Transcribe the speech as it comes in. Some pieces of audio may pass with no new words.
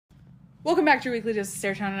Welcome back to your weekly dose of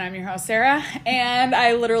Serotonin, and I'm your host, Sarah. And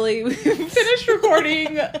I literally finished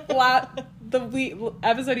recording the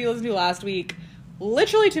episode you listened to last week,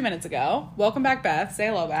 literally 2 minutes ago. Welcome back, Beth. Say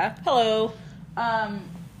hello, Beth. Hello.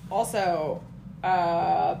 Also,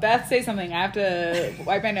 Beth, say something. I have to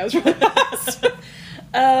wipe my nose really fast.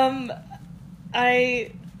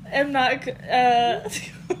 I am not.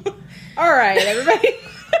 All right, everybody.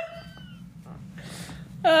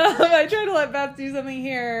 I tried to let Beth do something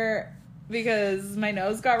here because my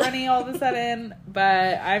nose got runny all of a sudden,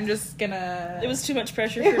 but I'm just gonna... It was too much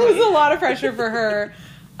pressure for me. It was a lot of pressure for her.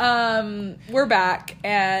 We're back,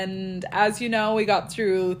 and as you know, we got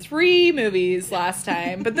through 3 movies last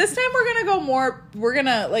time, but this time we're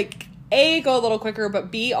gonna A, go a little quicker, but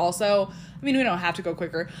B, also, I mean, we don't have to go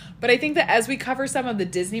quicker, but I think that as we cover some of the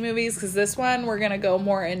Disney movies, because this one, we're gonna go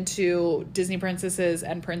more into Disney princesses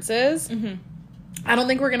and princes, I don't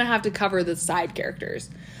think we're gonna have to cover the side characters.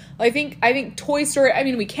 I think Toy Story, I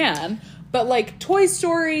mean, we can, but Toy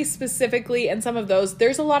Story specifically and some of those,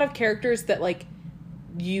 there's a lot of characters that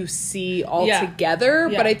you see all together,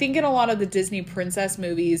 but I think in a lot of the Disney princess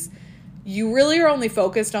movies, you really are only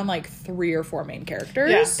focused on 3 or 4 main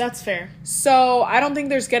characters. Yeah, that's fair. So I don't think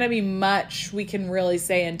there's gonna be much we can really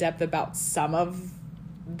say in depth about some of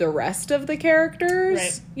the rest of the characters,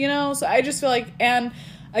 right. You know? So I just feel and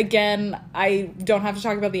again, I don't have to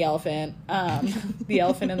talk about the elephant. The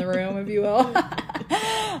elephant in the room, if you will.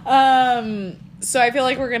 So I feel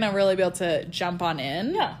like we're going to really be able to jump on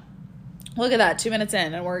in. Yeah. Look at that, 2 minutes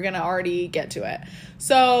in, and we're going to already get to it.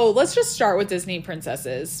 So let's just start with Disney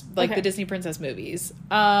princesses, the Disney princess movies.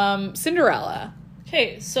 Cinderella.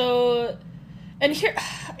 Okay, so... And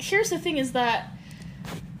here's the thing is that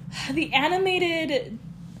the animated...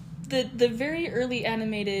 The very early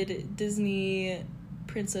animated Disney...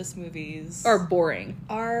 princess movies are boring.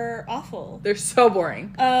 Are awful. They're so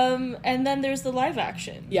boring. And then there's the live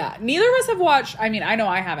action. Yeah. Neither of us have watched, I mean, I know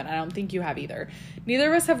I haven't. I don't think you have either.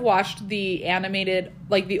 Neither of us have watched the animated,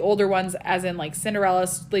 the older ones, as in Cinderella,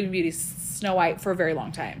 Sleeping Beauty, Snow White, for a very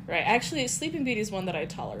long time. Right. Actually, Sleeping Beauty is one that I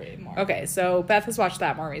tolerate more. Okay, so Beth has watched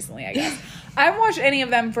that more recently, I guess. I haven't watched any of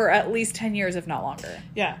them for at least 10 years, if not longer.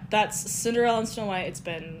 Yeah, that's Cinderella and Snow White. It's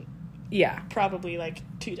been... Yeah. Probably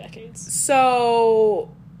 2 decades.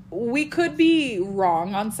 So we could be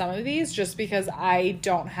wrong on some of these just because I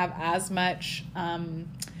don't have as much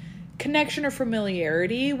connection or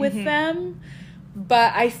familiarity with them.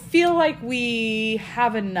 But I feel like we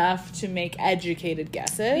have enough to make educated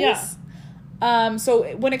guesses. Yeah.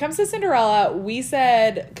 So when it comes to Cinderella, we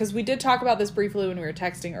said, because we did talk about this briefly when we were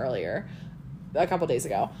texting earlier, a couple days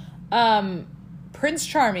ago. Prince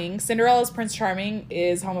Charming, Cinderella's Prince Charming,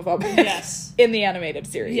 is homophobic. Yes. In the animated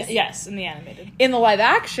series. Yes, in the animated. In the live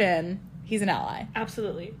action, he's an ally.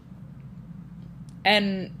 Absolutely.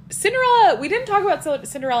 And Cinderella, we didn't talk about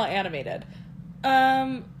Cinderella animated.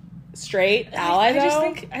 Straight ally,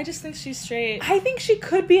 though? I just think she's straight. I think she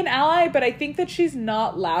could be an ally, but I think that she's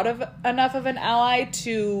not loud enough of an ally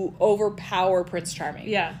to overpower Prince Charming.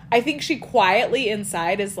 Yeah. I think she quietly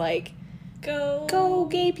inside is go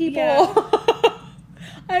gay people. Yeah.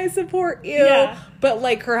 I support you. Yeah. But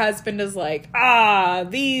her husband is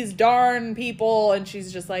these darn people, and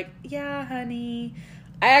she's just yeah, honey.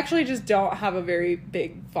 I actually just don't have a very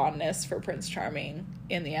big fondness for Prince Charming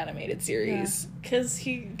in the animated series. Because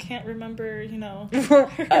he can't remember,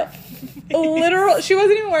 Literal. She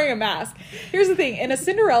wasn't even wearing a mask. Here's the thing. In a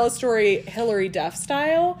Cinderella story, Hilary Duff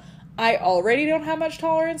style, I already don't have much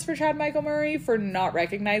tolerance for Chad Michael Murray for not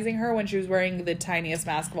recognizing her when she was wearing the tiniest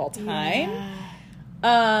mask of all time. Yeah.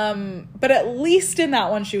 But at least in that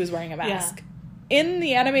one, she was wearing a mask. Yeah. In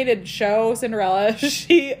the animated show, Cinderella,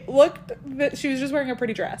 she was just wearing a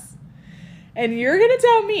pretty dress. And you're going to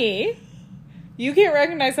tell me you can't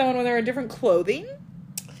recognize someone when they're in different clothing?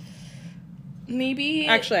 Maybe.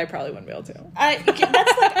 Actually, I probably wouldn't be able to.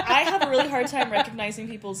 I have a really hard time recognizing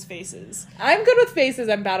people's faces. I'm good with faces.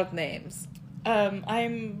 I'm bad with names.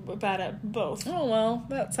 I'm bad at both. Oh, well,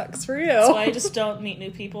 that sucks for you. So I just don't meet new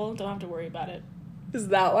people. Don't have to worry about it. Is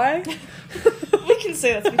that why? We can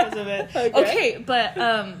say that's because of it. Okay, but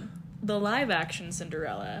the live action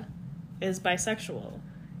Cinderella is bisexual.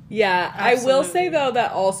 Yeah, Absolutely. I will say though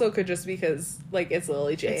that also could just because it's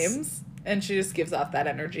Lily James and she just gives off that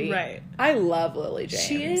energy. Right. I love Lily James.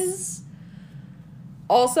 She is.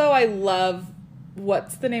 Also, I love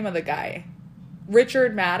what's the name of the guy?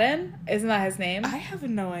 Richard Madden? Isn't that his name? I have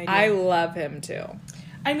no idea. I love him too.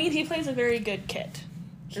 I mean, he plays a very good kid.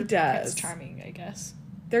 He does. Prince Charming, I guess.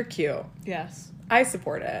 They're cute. Yes. I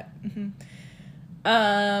support it. Mm-hmm.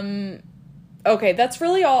 Okay, that's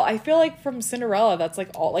really all. I feel like from Cinderella, that's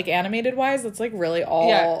like all, like animated wise, that's like really all.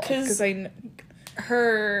 Yeah, because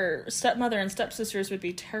her stepmother and stepsisters would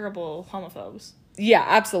be terrible homophobes. Yeah,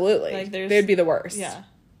 absolutely. Like, they'd be the worst. Yeah.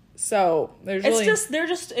 So there's really...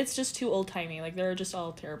 it's just too old timey. Like, they're just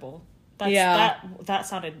all terrible. That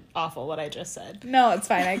sounded awful, what I just said. No, it's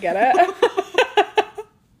fine. I get it.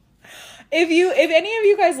 If any of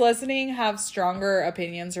you guys listening have stronger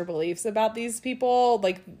opinions or beliefs about these people,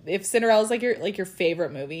 like if Cinderella's like your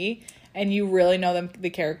favorite movie and you really know the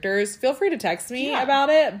characters, feel free to text me about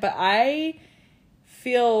it. But I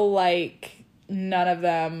feel like none of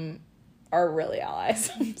them are really allies.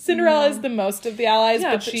 Cinderella is the most of the allies,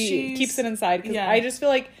 but she keeps it inside because I just feel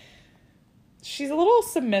like she's a little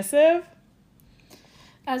submissive.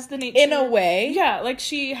 As the nature... In a way. Yeah, like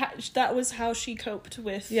that was how she coped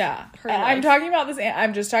with her life.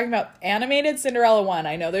 I'm just talking about animated Cinderella 1.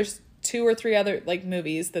 I know there's 2 or 3 other like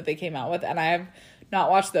movies that they came out with, and I have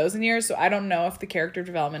not watched those in years, so I don't know if the character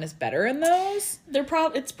development is better in those. It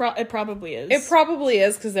probably is. It probably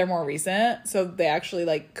is because they're more recent, so they actually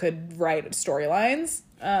like could write storylines.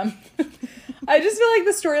 I just feel like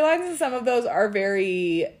the storylines in some of those are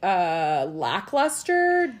very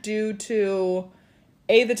lackluster due to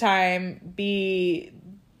A, the time, B,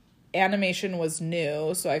 animation was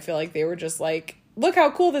new, so I feel like they were just like, look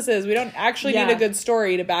how cool this is. We don't actually need a good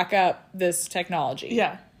story to back up this technology.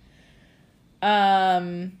 Yeah.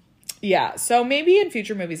 Yeah, so maybe in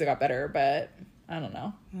future movies it got better, but I don't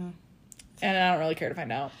know. Yeah. And I don't really care to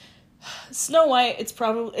find out. Snow White, it's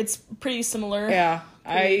pretty similar. Yeah,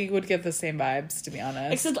 I would get the same vibes, to be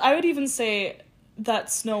honest. Except I would even say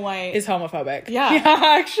that Snow White is homophobic. Yeah. Yeah,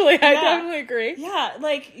 actually, I definitely agree. Yeah,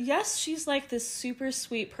 like, yes, she's like this super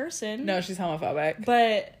sweet person. No, she's homophobic.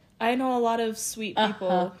 But I know a lot of sweet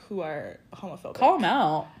people who are homophobic. Call them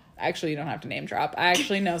out. Actually, you don't have to name drop. I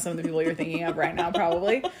actually know some of the people you're thinking of right now,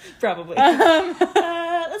 probably. Probably.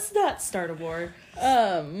 Let's not start a war.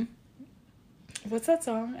 What's that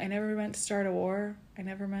song? I never meant to start a war. I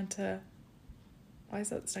never meant to... Why is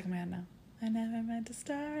that stuck in my head now? I never meant to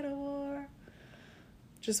start a war.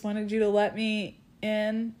 Just wanted you to let me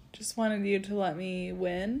in. Just wanted you to let me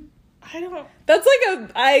win. I don't... That's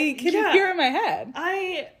like I can hear it in my head.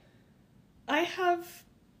 I have...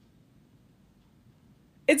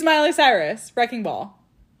 It's Miley Cyrus, Wrecking Ball.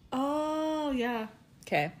 Oh, yeah.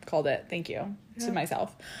 Okay, called it. Thank you. Yeah. To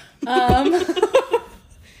myself.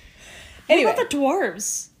 Anyway. What about the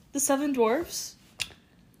dwarves? The 7 dwarves?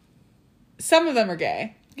 Some of them are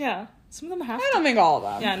gay. Yeah. Some of them have I don't think all of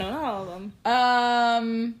them. Yeah, no, not all of them.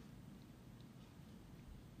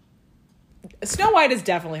 Snow White is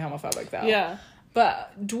definitely homophobic, though. Yeah.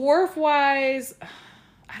 But dwarf-wise,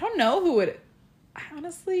 I don't know who would...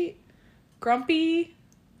 Honestly, Grumpy...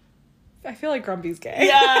 I feel like Grumpy's gay.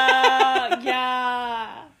 Yeah,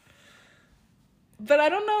 yeah. But I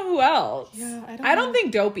don't know who else. Yeah, I don't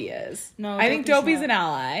think Dopey is. No, I think Dopey's an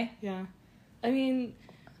ally. Yeah. I mean,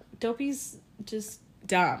 Dopey's just...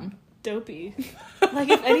 dumb. Dopey. Like,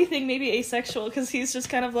 if anything, maybe asexual, because he's just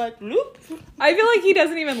kind of like, whoop. I feel like he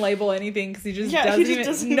doesn't even label anything, because he just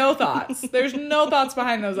doesn't... No thoughts. There's no thoughts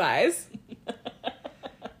behind those eyes.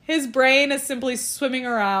 His brain is simply swimming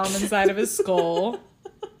around inside of his skull,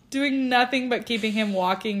 doing nothing but keeping him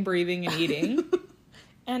walking, breathing, and eating.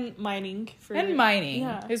 And mining.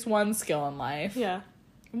 Yeah. His one skill in life. Yeah.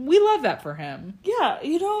 We love that for him. Yeah,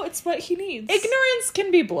 it's what he needs. Ignorance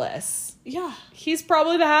can be bliss. Yeah. He's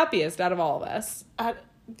probably the happiest out of all of us.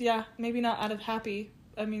 Yeah, maybe not out of happy.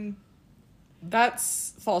 I mean...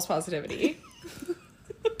 That's false positivity.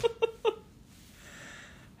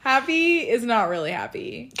 Happy is not really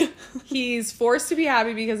happy. He's forced to be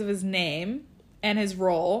happy because of his name and his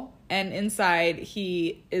role, and inside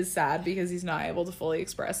he is sad because he's not able to fully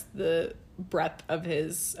express the breadth of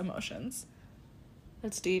his emotions.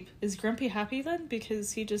 That's deep. Is Grumpy happy then?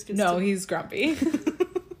 Because he just gets he's grumpy.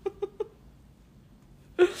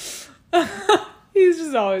 He's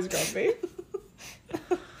just always grumpy.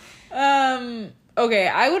 Okay,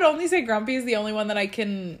 I would only say Grumpy is the only one that I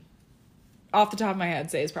can, off the top of my head,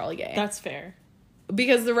 say is probably gay. That's fair.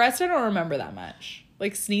 Because the rest I don't remember that much.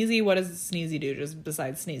 Like, Sneezy, what does Sneezy do just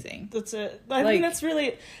besides sneezing? That's it. I mean, that's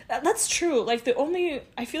really... That's true. Like,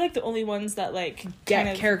 I feel like the only ones that, like...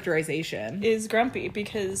 Get characterization. Is Grumpy,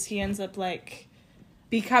 because he ends up, like...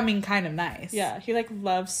 becoming kind of nice. Yeah, he, like,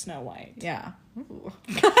 loves Snow White. Yeah.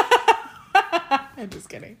 I'm just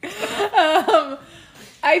kidding.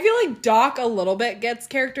 I feel like Doc a little bit gets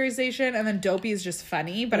characterization, and then Dopey is just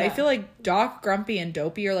funny. But I feel like Doc, Grumpy, and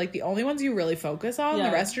Dopey are like the only ones you really focus on. Yeah.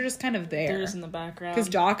 The rest are just kind of there. They're just in the background. Because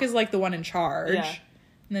Doc is like the one in charge. Yeah.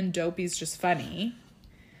 And then Dopey's just funny.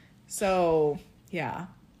 So, yeah.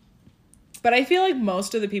 But I feel like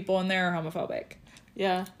most of the people in there are homophobic.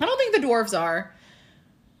 Yeah. I don't think the dwarves are.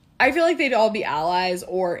 I feel like they'd all be allies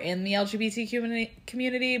or in the LGBT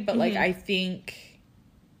community, but, like, I think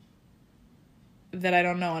that I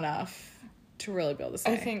don't know enough to really be able to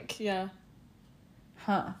say. I think, yeah.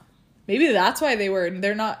 Huh. Maybe that's why they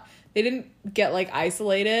didn't get, like,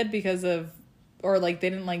 isolated because of, or, like, they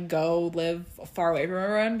didn't, like, go live far away from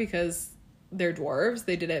everyone because they're dwarves.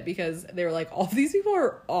 They did it because they were like, all of these people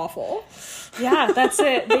are awful. Yeah, that's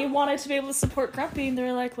it. They wanted to be able to support Grumpy, and they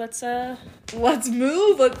were like, let's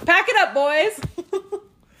move. Let's pack it up, boys.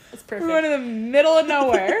 That's perfect. We're going to the middle of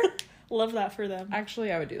nowhere. Love that for them.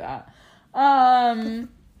 Actually, I would do that.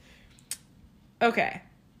 Okay.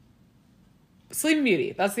 Sleeping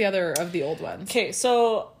Beauty. That's the other of the old ones. Okay,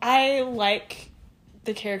 so I like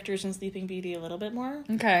the characters in Sleeping Beauty a little bit more.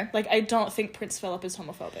 Okay. Like, I don't think Prince Philip is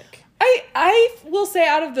homophobic. I will say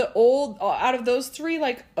out of those three,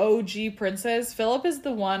 like, OG princes, Philip is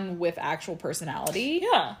the one with actual personality.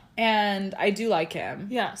 Yeah. And I do like him.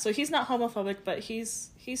 Yeah, so he's not homophobic, but he's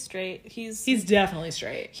straight. He's definitely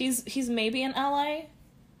straight. He's maybe an ally.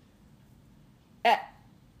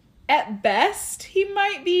 At best, he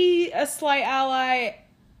might be a slight ally.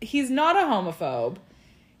 He's not a homophobe.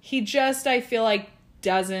 He just, I feel like,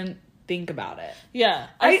 doesn't think about it. Yeah.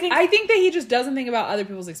 I think that he just doesn't think about other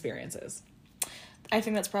people's experiences. I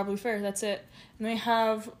think that's probably fair. That's it. And they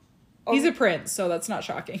have... He's a prince, so that's not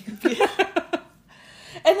shocking. Yeah.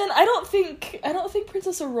 And then I don't think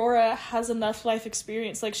Princess Aurora has enough life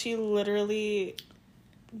experience. Like, she literally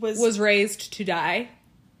was raised to die.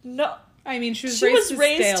 No. I mean, she was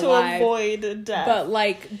raised to avoid death. But,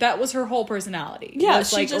 like, that was her whole personality. Yeah, it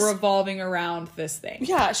was, like, revolving around this thing.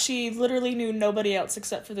 Yeah, she literally knew nobody else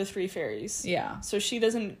except for the three fairies. Yeah. So she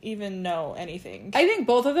doesn't even know anything. I think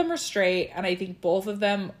both of them are straight, and I think both of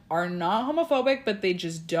them are not homophobic, but they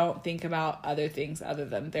just don't think about other things other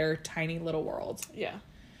than their tiny little world. Yeah.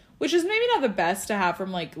 Which is maybe not the best to have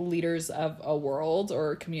from, like, leaders of a world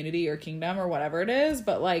or community or kingdom or whatever it is,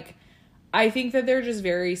 but, like, I think that they're just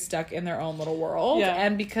very stuck in their own little world. Yeah.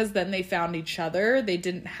 And because then they found each other, they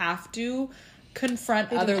didn't have to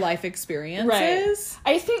confront other life experiences.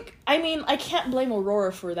 Right. I can't blame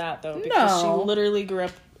Aurora for that, though, because she literally grew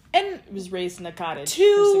up and was raised in a cottage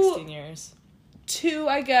for 16 years. To,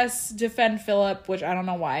 I guess, defend Philip, which I don't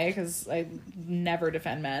know why, because I never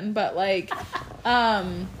defend men, but, like,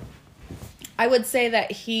 I would say that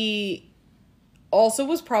he also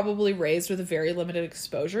was probably raised with a very limited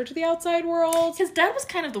exposure to the outside world. His dad was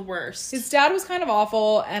kind of the worst. His dad was kind of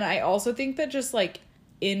awful, and I also think that just, like,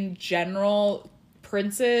 in general,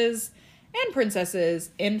 princes and princesses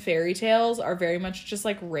in fairy tales are very much just,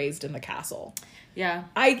 like, raised in the castle. Yeah.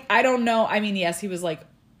 I don't know. I mean, yes, he was, like,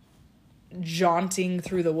 jaunting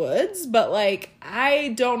through the woods, but, like, I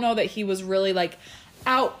don't know that he was really, like,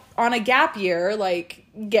 out on a gap year, like,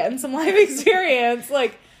 getting some life experience.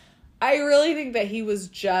 Like, I really think that he was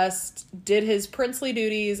just did his princely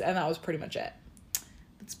duties, and that was pretty much it.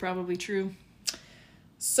 That's probably true.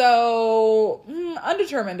 So,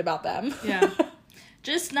 undetermined about them. Yeah.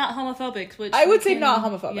 Just not homophobic, which I would say not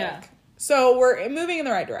homophobic. Yeah. So, we're moving in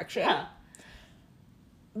the right direction. Yeah.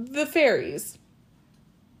 The fairies.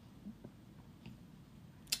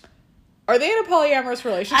 Are they in a polyamorous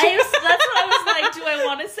relationship? That's what I was like, do I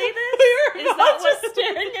want to say this? We were Is that just what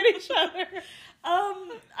staring at each other.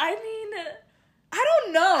 I mean, I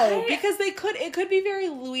don't know, because it could be very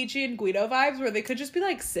Luigi and Guido vibes where they could just be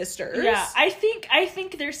like sisters. Yeah, I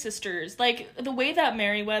think they're sisters. Like the way that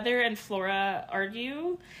Merryweather and Flora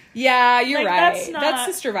argue. Yeah, you're right. That's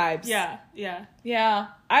sister vibes. Yeah, yeah. Yeah.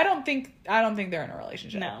 I don't think they're in a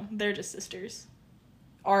relationship. No, they're just sisters.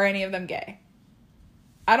 Are any of them gay?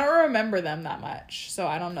 I don't remember them that much, so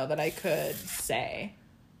I don't know that I could say.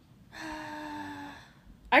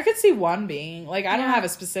 I could see one being, like, I don't have a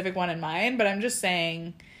specific one in mind, but I'm just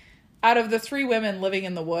saying, out of the three women living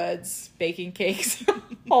in the woods, baking cakes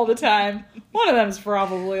all the time, one of them's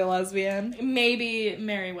probably a lesbian. Maybe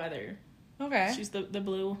Merryweather. Okay. She's the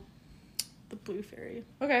blue fairy.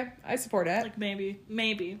 Okay, I support it. Like, maybe.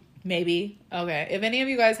 Maybe. Okay. If any of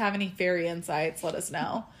you guys have any fairy insights, let us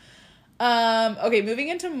know. Okay, moving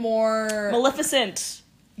into more... Maleficent.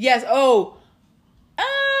 Yes, oh.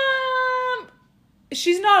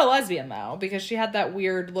 She's not a lesbian, though, because she had that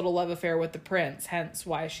weird little love affair with the prince, hence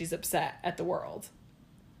why she's upset at the world.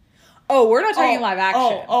 Oh, we're not talking live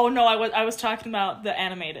action. Oh, no, I was talking about the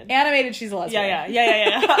animated. Animated, she's a lesbian.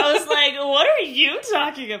 Yeah. I was like, what are you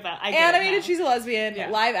talking about? Animated, she's a lesbian. Yeah.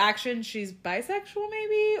 Live action, she's bisexual,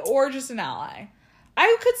 maybe? Or just an ally.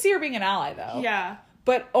 I could see her being an ally, though. Yeah.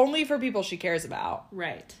 But only for people she cares about.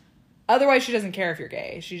 Right. Otherwise, she doesn't care if you're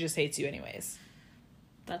gay. She just hates you anyways.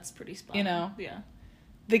 That's pretty spot. You know? Yeah.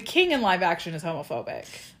 The king in live action is homophobic.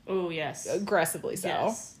 Oh, yes. Aggressively so.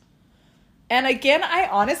 Yes. And again, I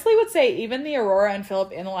honestly would say even the Aurora and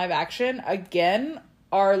Philip in the live action, again,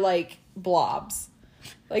 are like blobs.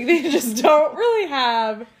 Like, they just don't really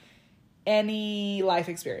have any life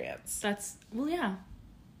experience. Well, yeah.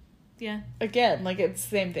 Yeah. Again, like, it's the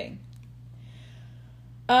same thing.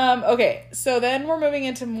 Okay, so then we're moving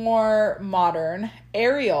into more modern.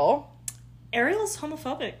 Ariel's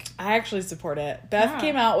homophobic. I actually support it. Beth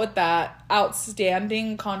came out with that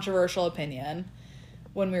outstanding controversial opinion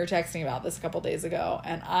when we were texting about this a couple days ago.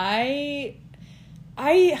 And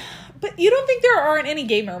but you don't think there aren't any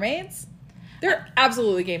gay mermaids? There are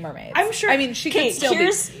absolutely gay mermaids. I'm sure. I mean, she could still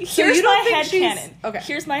here's be. So here's you don't my think head she's... canon. Okay.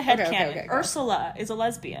 Here's my head canon. Okay, Ursula is a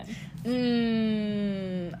lesbian.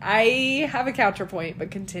 I have a counterpoint,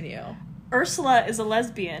 but continue. Ursula is a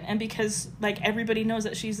lesbian, and because like everybody knows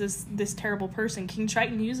that she's this terrible person, King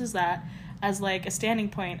Triton uses that as like a standing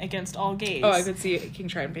point against all gays. Oh, I could see King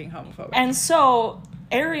Triton being homophobic. And so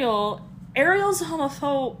Ariel's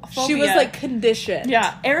homophobia. She was like conditioned.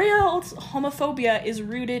 Yeah, Ariel's homophobia is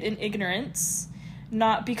rooted in ignorance,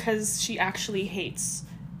 not because she actually hates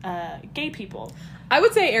gay people. I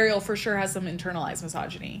would say Ariel for sure has some internalized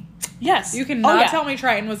misogyny. Yes. You cannot tell me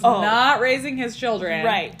Triton was not raising his children.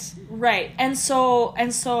 Right. And so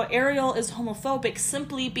Ariel is homophobic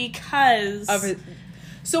simply because of his...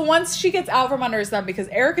 So once she gets out from under his thumb, because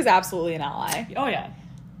Eric is absolutely an ally. Oh yeah.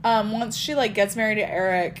 Once she like gets married to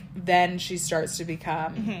Eric, then she starts to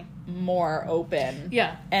become more open.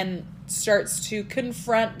 Yeah. And starts to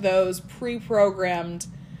confront those pre-programmed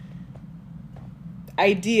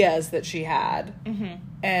ideas that she had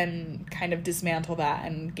and kind of dismantle that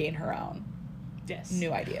and gain her own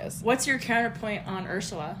new ideas. What's your counterpoint on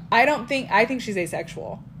Ursula? I think she's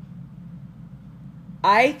asexual.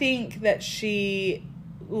 I think that she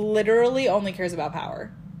literally only cares about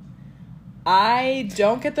power. I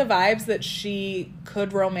don't get the vibes that she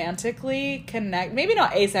could romantically connect. Maybe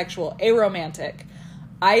not asexual, aromantic.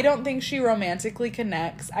 I don't think she romantically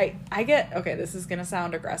connects. I get, okay, this is going to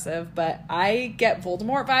sound aggressive, but I get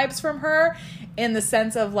Voldemort vibes from her in the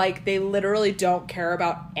sense of, like, they literally don't care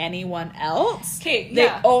about anyone else. Okay,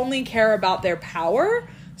 yeah. They only care about their power.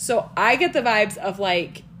 So I get the vibes of,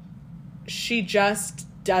 like, she just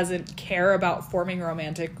doesn't care about forming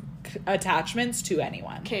romantic attachments to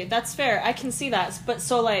anyone. Okay, that's fair. I can see that. But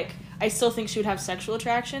so, like, I still think she would have sexual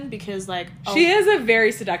attraction because, like... She is a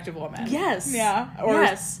very seductive woman. Yes. Yeah. Or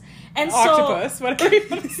yes. And octopus, whatever you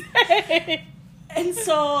want to say. And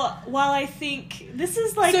so, while I think... This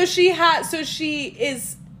is, like... So she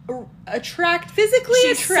is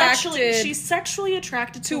physically attracted... She's sexually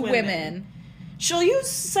attracted to women. She'll use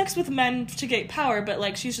sex with men to get power, but,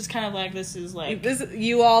 like, she's just kind of like, this is, like... This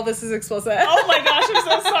is explicit. Oh my gosh, I'm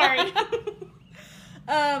so sorry.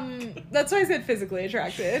 That's why I said physically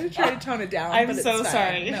attracted. Try to tone it down. I'm but it's so fine.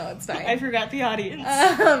 sorry. No, it's fine. I forgot the audience.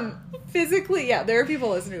 Physically, yeah, there are people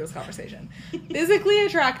listening to this conversation. Physically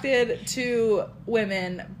attracted to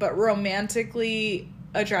women, but romantically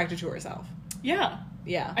attracted to herself. Yeah.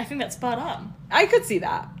 Yeah. I think that's spot on. I could see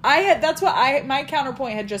that. My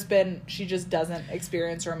counterpoint had just been she just doesn't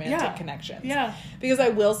experience romantic connections. Yeah. Because I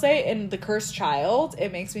will say in The Cursed Child,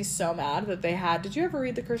 it makes me so mad that they had... Did you ever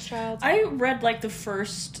read The Cursed Child? I read, like, the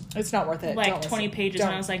first... It's not worth it. Like, 20 pages, and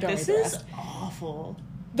I was like, this is awful.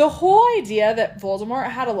 The whole idea that Voldemort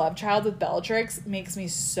had a love child with Bellatrix makes me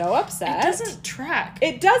so upset. It doesn't track.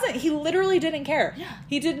 It doesn't. He literally didn't care. Yeah.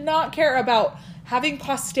 He did not care about having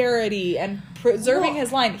posterity and preserving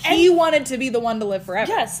his line. He wanted to be the one to live forever.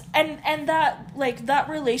 Yes, and that, like, that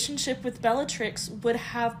relationship with Bellatrix would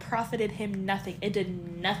have profited him nothing. It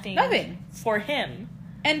did nothing for him.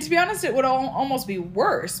 And to be honest, it would almost be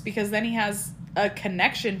worse because then he has a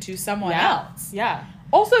connection to someone else. Yeah.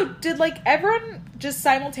 Also, did, like, everyone just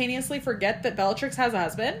simultaneously forget that Bellatrix has a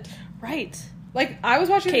husband? Right. Like, I was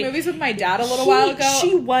watching the movies with my dad a little while ago.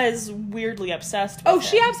 She was weirdly obsessed with him.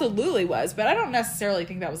 She absolutely was, but I don't necessarily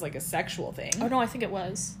think that was, like, a sexual thing. Oh, no, I think it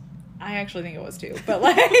was. I actually think it was, too. But,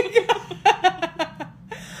 like...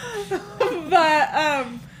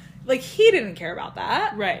 like, he didn't care about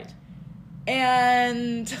that. Right.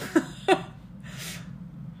 And...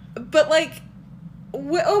 but, like...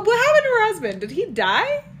 what happened to her husband? Did he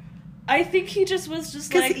die? I think he just was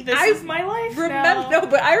just like, this is my life now. No,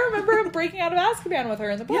 but I remember him breaking out of Azkaban with her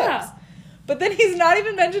in the books. Yeah. But then he's not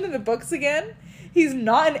even mentioned in the books again. He's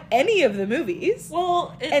not in any of the movies.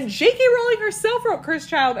 Well, and J.K. Rowling herself wrote Cursed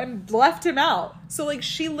Child and left him out. So, like,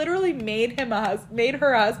 she literally made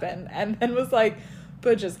her husband and then was like,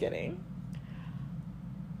 but just kidding.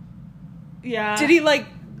 Yeah. Did he, like,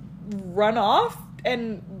 run off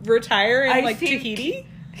and retire in, I like, think- Tahiti?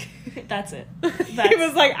 That's it. He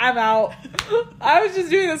was like, I'm out. I was just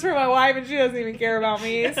doing this for my wife, and she doesn't even care about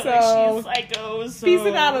me, so... She's psycho, so...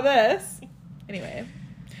 Peacing out of this. Anyway.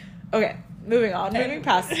 Okay, moving on. Moving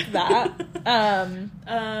past that.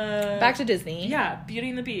 Back to Disney. Yeah, Beauty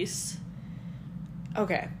and the Beast.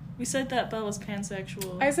 Okay. We said that Belle was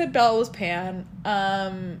pansexual. I said Belle was pan.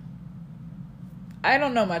 I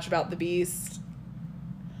don't know much about the Beast.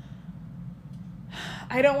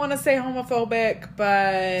 I don't want to say homophobic,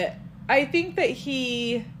 but I think that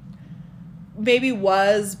he maybe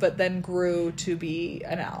was, but then grew to be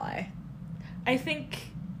an ally. I think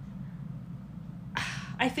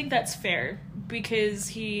that's fair because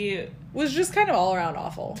he... Was just kind of all around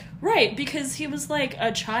awful. Right, because he was like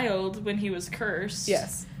a child when he was cursed.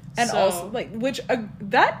 Yes. And So- also, like,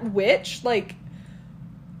 that witch, like,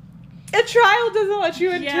 a child doesn't let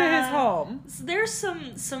you into Yeah. his home. So there's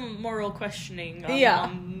some moral questioning on, Yeah.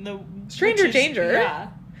 on the... Stranger witches. danger. Yeah.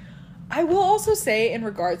 I will also say, in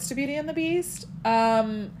regards to Beauty and the Beast,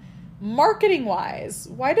 marketing-wise,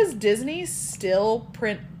 why does Disney still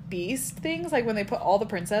print Beast things? Like, when they put all the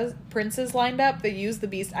princes lined up, they use the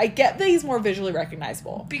Beast. I get that he's more visually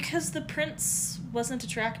recognizable. Because the prince wasn't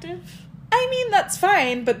attractive? I mean, that's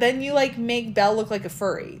fine, but then you, like, make Belle look like a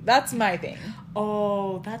furry. That's my thing.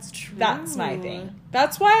 Oh, that's true. That's my thing.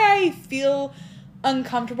 That's why I feel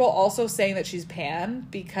uncomfortable also saying that she's pan,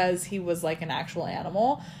 because he was, like, an actual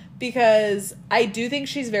animal. Because I do think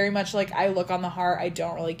she's very much like, I look on the heart, I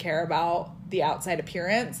don't really care about the outside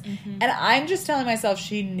appearance. Mm-hmm. And I'm just telling myself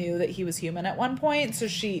she knew that he was human at one point, so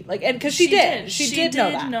she, like, and because she did. She did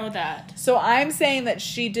know that. So I'm saying that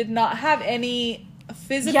she did not have any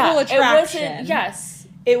physical attraction. It wasn't, yes.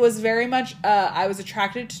 It was very much, I was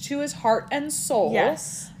attracted to his heart and soul.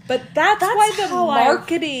 Yes. But that's why the how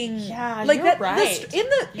marketing, Yeah, like you're that, right.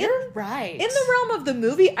 You're right. In the realm of the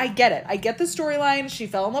movie, I get it. I get the storyline. She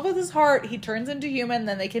fell in love with his heart. He turns into human.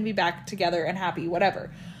 Then they can be back together and happy,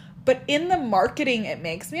 whatever. But in the marketing, it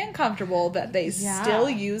makes me uncomfortable that they still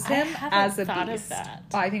use him as a thought beast. of that.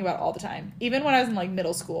 Oh, I think about it all the time. Even when I was in, like,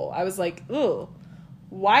 middle school, I was like, ooh,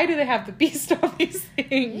 why do they have the beast on these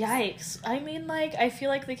things? Yikes. I mean, like, I feel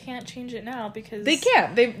like they can't change it now because... They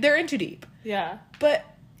can't. They're in too deep. Yeah. But,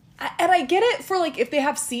 and I get it for, like, if they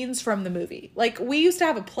have scenes from the movie. Like, we used to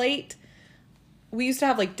have a plate. We used to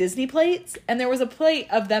have, like, Disney plates. And there was a plate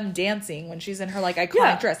of them dancing when she's in her, like,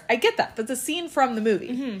 iconic dress. I get that. That's a scene from the movie.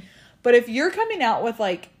 Mm-hmm. But if you're coming out with,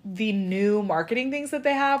 like, the new marketing things that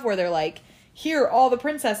they have where they're like, here are all the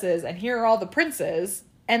princesses and here are all the princes,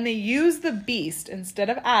 and they use the beast instead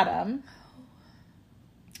of Adam,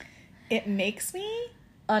 it makes me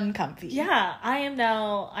uncomfy. Yeah, I'm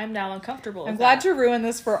now uncomfortable. I'm glad to ruin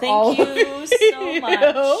this for all Thank of you so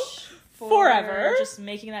much for forever. just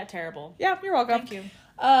making that terrible. Yeah, you're welcome. Thank you.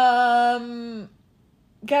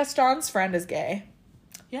 Gaston's friend is gay.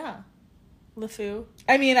 Yeah. LeFou.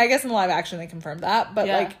 I mean, I guess in live action they confirmed that, but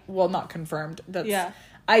Yeah. like, well, not confirmed. That's, Yeah.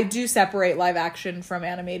 I do separate live action from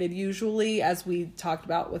animated usually, as we talked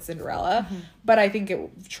about with Cinderella, but I think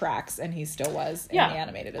it tracks, and he still was in the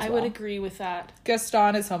animated as well. I would agree with that.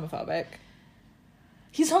 Gaston is homophobic.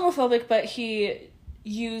 He's homophobic, but he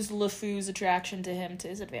used LeFou's attraction to him to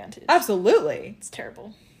his advantage. Absolutely. It's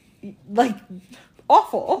terrible. Like,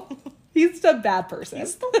 awful. He's a bad person.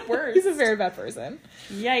 He's the worst. He's a very bad person.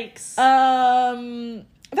 Yikes.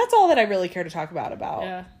 That's all that I really care to talk about.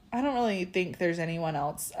 Yeah. I don't really think there's anyone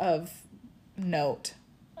else of note.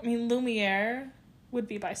 I mean, Lumiere would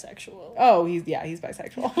be bisexual. Oh, he's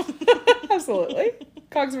bisexual. Absolutely.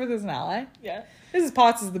 Cogsworth is an ally. Yeah. Mrs.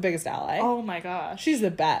 Potts is the biggest ally. Oh my gosh. She's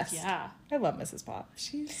the best. Yeah. I love Mrs. Potts.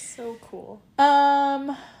 She's so cool.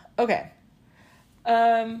 Okay.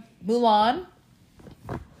 Mulan.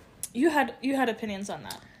 You had opinions on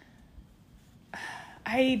that.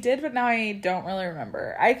 I did, but now I don't really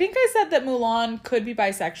remember. I think I said that Mulan could be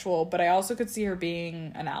bisexual, but I also could see her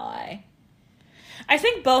being an ally. I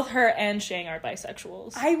think both her and Shang are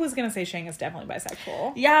bisexuals. I was gonna say Shang is definitely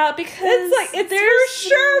bisexual. Yeah, because it's for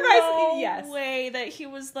sure no yes. way that he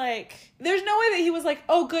was like, There's no way that he was like,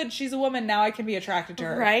 oh good, she's a woman, now I can be attracted to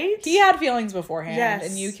her. Right? He had feelings beforehand, Yes.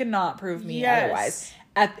 and you cannot prove me Yes. otherwise.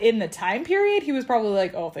 In the time period, he was probably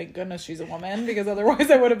like, oh, thank goodness she's a woman, because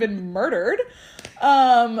otherwise I would have been murdered.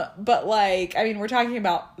 But like, I mean, we're talking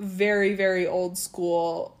about very, very old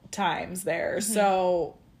school times there. Mm-hmm.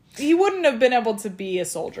 So he wouldn't have been able to be a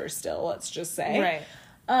soldier still, let's just say.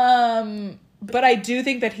 right. But I do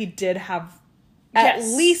think that he did have at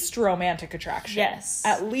least romantic attraction. Yes.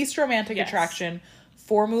 At least romantic attraction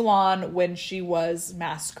for Mulan when she was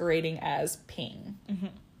masquerading as Ping. Mm-hmm.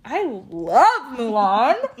 I love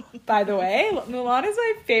Mulan, by the way. Mulan is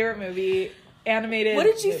my favorite movie, animated. What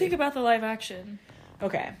did you movie. think about the live action?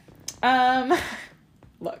 Okay.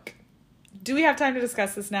 Look, do we have time to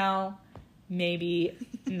discuss this now? Maybe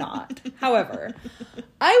not. However,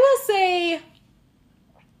 I will say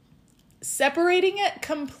separating it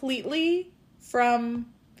completely from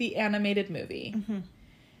the animated movie. Mm-hmm.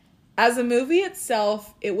 As a movie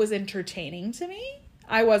itself, it was entertaining to me.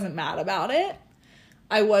 I wasn't mad about it.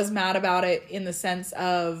 I was mad about it in the sense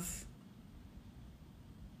of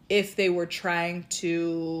if they were trying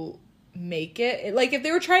to make it, like if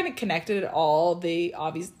they were trying to connect it at all, but they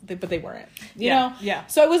weren't, you know? Yeah.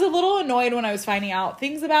 So I was a little annoyed when I was finding out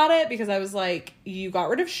things about it because I was like, you got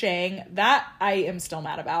rid of Shang. That I am still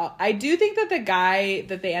mad about. I do think that the guy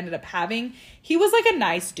that they ended up having, he was like a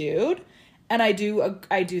nice dude. And I do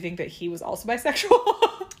think that he was also bisexual.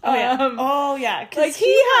 Oh yeah. Like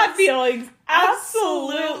he had feelings.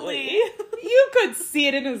 Absolutely. You could see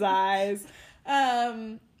it in his eyes.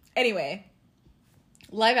 Anyway,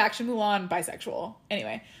 live action Mulan, bisexual.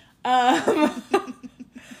 Anyway,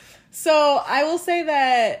 so I will say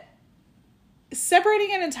that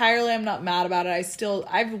separating it entirely, I'm not mad about it. I've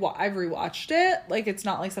rewatched it. Like it's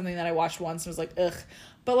not like something that I watched once and was like ugh.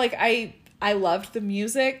 But like I loved the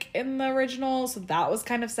music in the original, so that was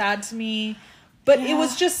kind of sad to me. But it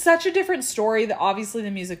was just such a different story that obviously the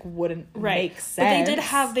music wouldn't make sense.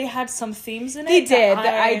 But they had some themes in it. They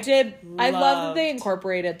did. I love that they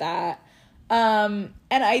incorporated that. And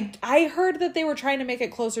I heard that they were trying to make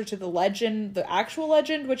it closer to the legend, the actual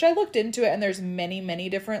legend, which I looked into it, and there's many, many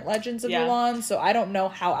different legends of Mulan, so I don't know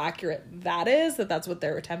how accurate that is, that's what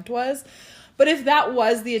their attempt was. But if that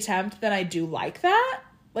was the attempt, then I do like that.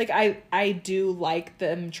 Like, I do like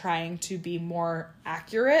them trying to be more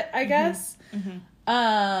accurate, I guess. Mm-hmm.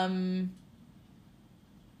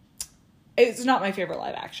 It's not my favorite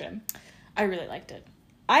live action. I really liked it.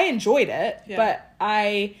 I enjoyed it, but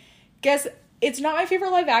I guess it's not my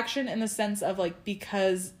favorite live action in the sense of, like,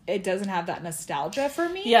 because it doesn't have that nostalgia for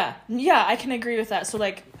me. Yeah, I can agree with that. So,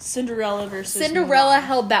 like, Cinderella Mulan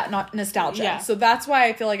held that nostalgia. Yeah. So that's why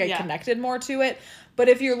I feel like I connected more to it. But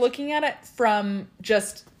if you're looking at it from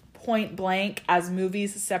just point blank as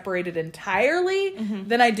movies separated entirely,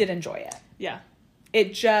 then I did enjoy it. Yeah.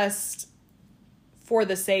 It just, for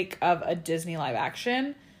the sake of a Disney live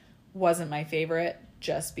action, wasn't my favorite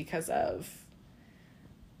just because of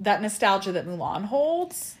that nostalgia that Mulan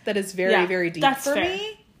holds that is very, very deep for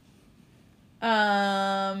me.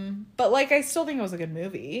 But like, I still think it was a good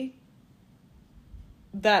movie.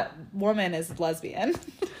 That woman is lesbian.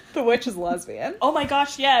 The witch is lesbian. Oh my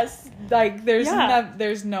gosh, yes. Like, there's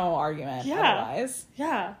no argument otherwise.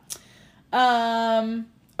 Yeah.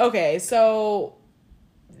 Okay, so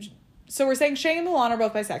we're saying Shang and Mulan are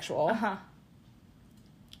both bisexual. Uh-huh.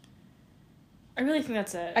 I really think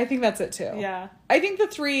that's it. I think that's it too. Yeah. I think the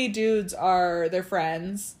three dudes they're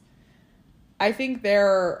friends. I think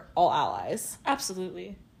they're all allies.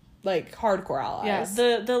 Absolutely. Like, hardcore allies.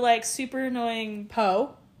 Yeah, the like super annoying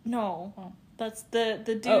Poe? No. Oh. That's the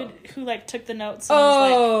dude who like took the notes and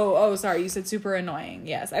was like, sorry, you said super annoying.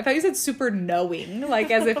 Yes. I thought you said super knowing,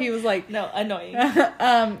 like as if he was like no, annoying.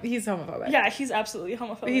 He's homophobic. Yeah, he's absolutely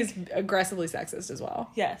homophobic. He's aggressively sexist as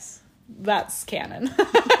well. Yes. That's canon.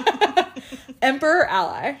 Emperor,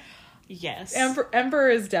 ally. Yes. Emperor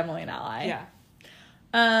is definitely an ally.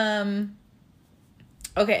 Yeah.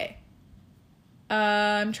 Okay.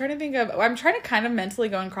 I'm trying to kind of mentally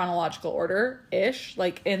go in chronological order-ish,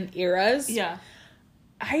 like in eras. Yeah.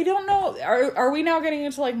 I don't know. Are we now getting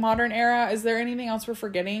into like modern era? Is there anything else we're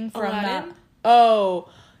forgetting from Aladdin? that? Oh,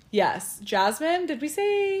 yes. Jasmine, did we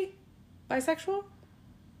say bisexual?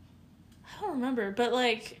 I don't remember, but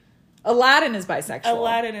like Aladdin is bisexual.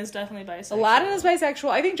 Aladdin is definitely bisexual. Aladdin is bisexual.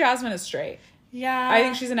 I think Jasmine is straight. Yeah. I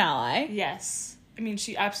think she's an ally. Yes. I mean,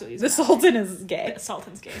 she absolutely is. The Sultan is gay. The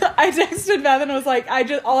Sultan's gay. I texted Beth and was like,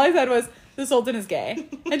 all I said was, the Sultan is gay.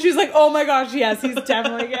 And she was like, oh my gosh, yes, he's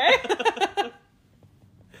definitely gay.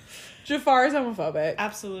 Jafar is homophobic.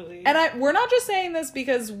 Absolutely. And we're not just saying this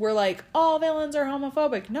because we're like, all villains are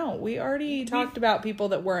homophobic. No, we already talked about people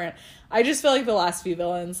that weren't. I just feel like the last few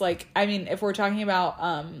villains, like, I mean, if we're talking about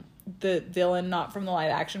the villain not from the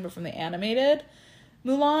live action but from the animated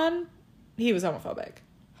Mulan, he was homophobic.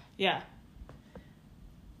 Yeah.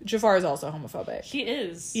 Jafar is also homophobic. He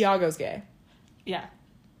is. Iago's gay. Yeah.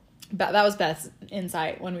 That was Beth's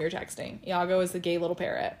insight when we were texting. Iago is the gay little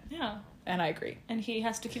parrot. Yeah. And I agree. And he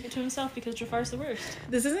has to keep it to himself because Jafar's the worst.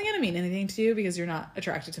 This isn't going to mean anything to you because you're not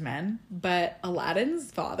attracted to men, but Aladdin's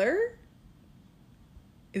father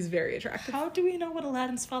is very attractive. How do we know what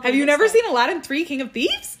Aladdin's father Have you looks never like? seen Aladdin 3 King of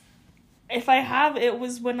Thieves? If I have, it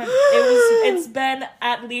was it's been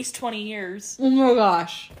at least 20 years. Oh my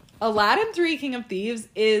gosh. Aladdin 3 King of Thieves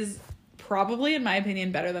is probably, in my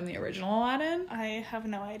opinion, better than the original Aladdin. I have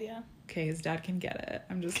no idea. Okay, his dad can get it.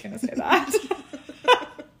 I'm just gonna say that.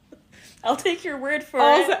 I'll take your word for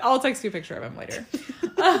it. I'll text you a picture of him later.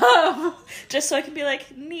 Just so I can be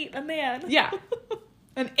like, neat, a man. Yeah.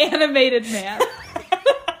 An animated man.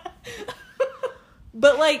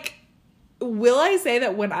 But, like, will I say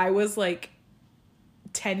that when I was, like,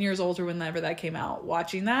 10 years old or whenever that came out,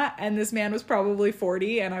 watching that, and this man was probably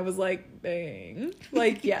 40, and I was like, dang.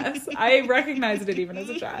 Like, yes. I recognized it even as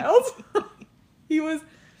a child.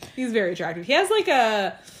 He's very attractive. He has, like,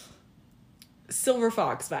 a Silver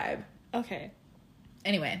Fox vibe. Okay.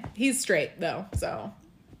 Anyway, he's straight, though, so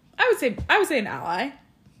I would say an ally.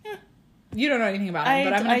 Yeah. You don't know anything about him,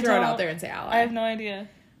 but I'm going to throw it out there and say ally. I have no idea.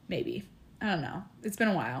 Maybe. I don't know. It's been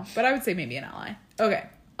a while, but I would say maybe an ally. Okay.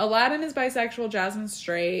 Aladdin is bisexual, Jasmine's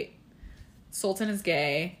straight, Sultan is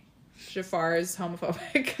gay, Jafar is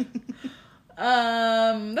homophobic.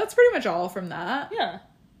 That's pretty much all from that. Yeah.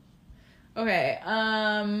 Okay.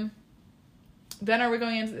 Then are we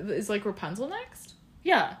going into, is like Rapunzel next?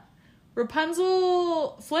 Yeah. Flynn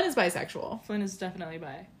is bisexual. Flynn is definitely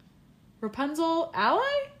bi. Rapunzel,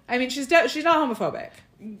 ally? I mean, she's not homophobic.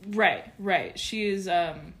 Right. She's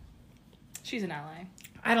an ally.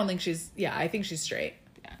 I don't think I think she's straight.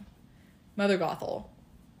 Yeah. Mother Gothel.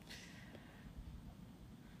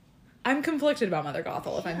 I'm conflicted about Mother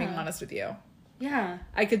Gothel, if I'm being honest with you. Yeah.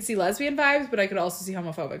 I could see lesbian vibes, but I could also see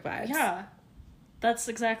homophobic vibes. Yeah. That's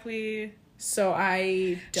exactly... So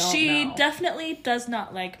I don't know. She definitely does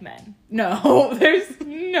not like men. No, there's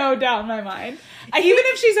no doubt in my mind. Even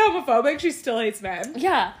if she's homophobic, she still hates men.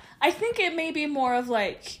 Yeah. I think it may be more of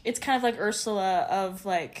like, it's kind of like Ursula of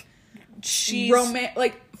like, she's...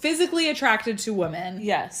 like, physically attracted to women.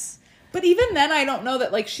 Yes. But even then, I don't know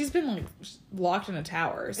that, like, she's been, like, locked in a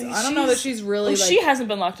tower. So I don't know that she's really, like... She hasn't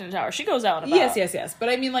been locked in a tower. She goes out and about. Yes. But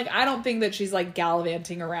I mean, like, I don't think that she's, like,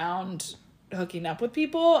 gallivanting around hooking up with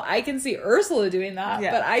people. I can see Ursula doing that.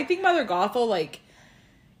 Yeah. But I think Mother Gothel, like,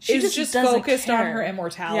 she is just focused on her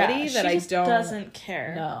immortality that I don't... She doesn't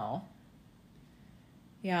care. No.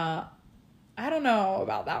 Yeah. I don't know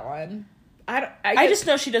about that one. I just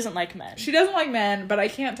know she doesn't like men. She doesn't like men, but I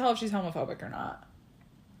can't tell if she's homophobic or not.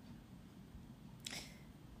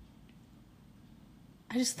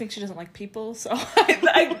 I just think she doesn't like people, so...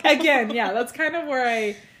 Again, yeah, that's kind of where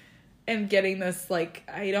I am getting this, like,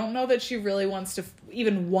 I don't know that she really wants to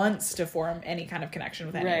form any kind of connection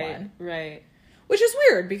with anyone. Right. Which is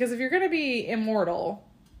weird, because if you're going to be immortal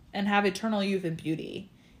and have eternal youth and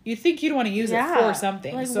beauty, you'd think you'd want to use it for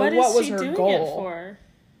something. Like, so what was her goal? It for?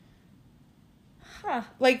 Huh.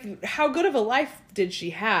 Like, how good of a life did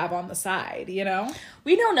she have on the side, you know?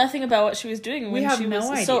 We know nothing about what she was doing when she was...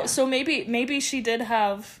 no idea. So maybe she did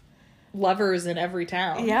have... lovers in every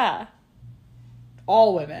town. Yeah.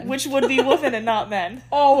 All women. Which would be women and not men.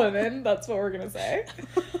 All women, that's what we're gonna say.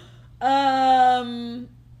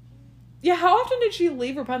 Yeah, how often did she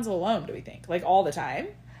leave Rapunzel alone, do we think? Like, all the time?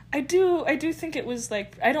 I do think it was,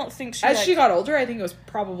 like, I don't think she, As she got older, I think it was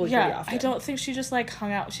probably pretty often. I don't think she just, like,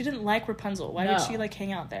 hung out. She didn't like Rapunzel. Why did she, like,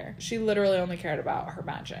 hang out there? She literally only cared about her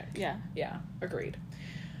magic. Yeah. Yeah, agreed.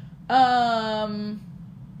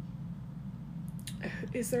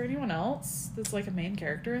 Is there anyone else that's, like, a main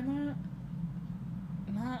character in that?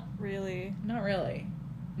 Not really. Not really.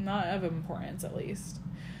 Not of importance, at least.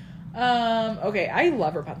 Okay, I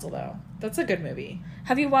love Rapunzel, though. That's a good movie.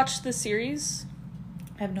 Have you watched the series?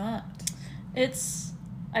 I have not.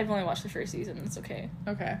 I've only watched the first season. It's okay.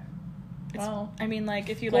 Okay. Well, I mean, like,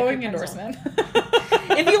 if you glowing like Rapunzel.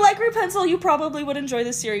 endorsement. If you like Rapunzel, you probably would enjoy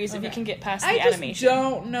the series if you can get past the animation. I just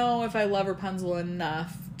don't know if I love Rapunzel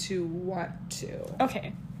enough to want to.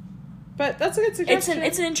 Okay. But that's a good suggestion.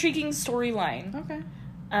 It's an intriguing storyline. Okay.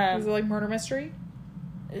 Is it like murder mystery?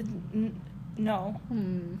 No.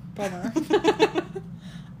 Bummer.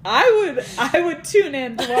 I would tune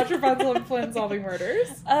in to watch Rapunzel and Flynn solving murders.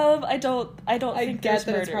 I don't think I get that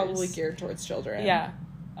murders. It's probably geared towards children. Yeah.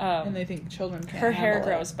 And they think children can't her hair handle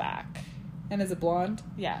grows back. And is it blonde?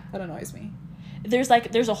 Yeah. That annoys me. There's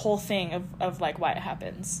a whole thing of like why it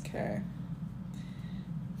happens. Okay.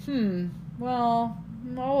 Well,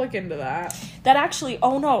 I'll look into that. That actually,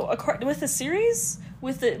 with the series,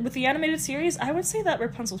 with the animated series, I would say that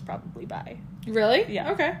Rapunzel's probably bi. Really?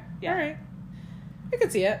 Yeah. Okay. Yeah. All right. I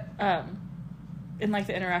could see it. In like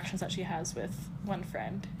the interactions that she has with one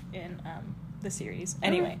friend in the series.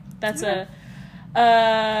 Anyway, that's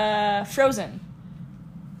Frozen.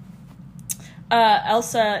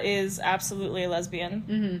 Elsa is absolutely a lesbian.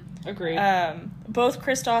 Mm-hmm. Agreed. both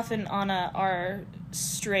Kristoff and Anna are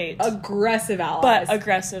straight, aggressive allies, but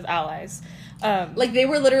aggressive allies. Like, they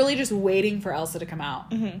were literally just waiting for Elsa to come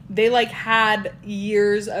out. Mm-hmm. They, like, had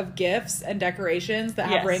years of gifts and decorations that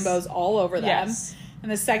have Yes. rainbows all over them. Yes.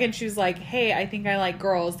 And the second she was like, hey, I think I like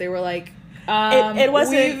girls, they were like, it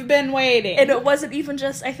wasn't, we've been waiting. And it wasn't even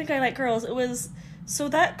just, I think I like girls. It was, so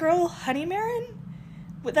that girl, Honeymarin,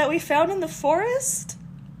 that we found in the forest?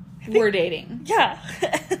 We're dating. Yeah.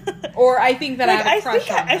 Or I think that like, I have a crush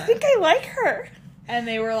on her. I think I like her. And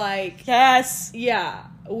they were like, yes. yeah,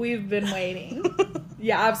 we've been waiting.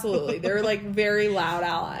 Yeah, absolutely. They're, like, very loud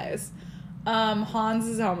allies. Hans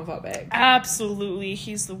is homophobic. Absolutely.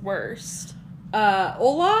 He's the worst.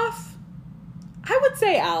 Olaf, I would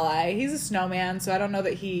say ally. He's a snowman, so I don't know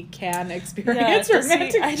that he can experience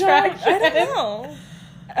romantic attraction. I don't know.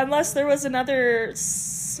 Unless there was another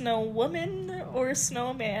snow woman or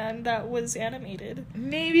snowman that was animated.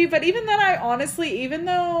 Maybe, but even then, I honestly, even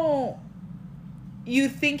though you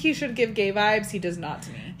think he should give gay vibes, he does not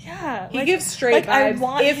to me. Yeah. He gives straight I vibes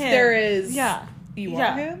want if him. there is... Yeah. You want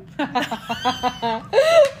Yeah. him?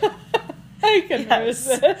 I can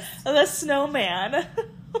resist. The snowman.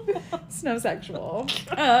 Snowsexual.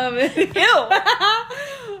 Ew.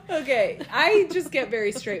 Okay, I just get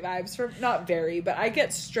very straight vibes from... Not very, but I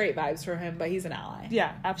get straight vibes from him, but he's an ally.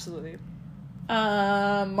 Yeah, absolutely.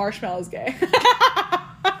 Marshmallow's gay.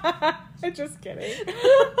 I'm just kidding.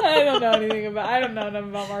 I don't know anything about... I don't know enough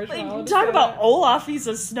about Marshmallow. Like, talk about Olaf, he's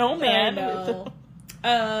a snowman. I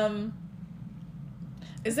know.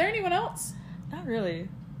 Is there anyone else? Not really.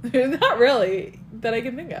 Not really, that I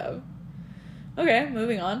can think of. Okay,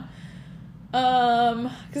 moving on.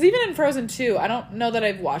 Because even in Frozen 2, I don't know that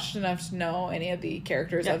I've watched enough to know any of the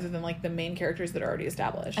characters other than, like, the main characters that are already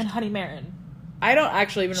established. And Honeymarin. I don't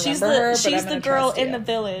actually even remember her, but she's I'm the gonna girl trust in you. the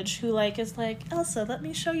village who, like, is like, Elsa, let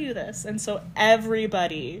me show you this. And so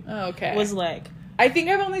everybody Okay. was like... I think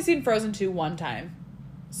I've only seen Frozen 2 one time.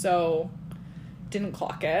 So, didn't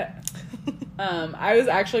clock it. I was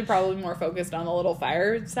actually probably more focused on the little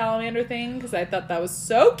fire salamander thing, because I thought that was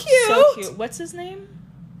so cute. So cute. What's his name?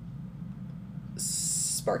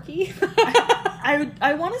 Sparky?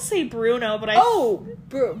 I want to say Bruno, but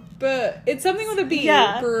but it's something with a B.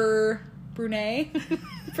 Yeah. Brunei.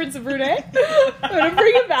 Prince of Brunei. I'm gonna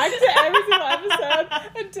bring it back to every single episode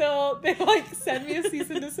until they, like, send me a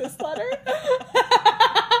cease and desist letter.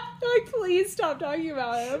 They're like, please stop talking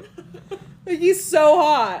about him. Like, he's so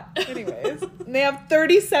hot. Anyways, and they have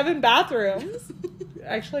 37 bathrooms.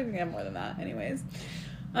 Actually, I think they have more than that. Anyways,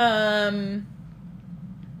 no,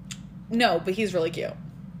 but he's really cute.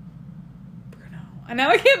 Bruno. And now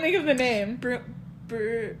I can't think of the name. Bruni.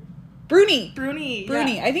 Bruni.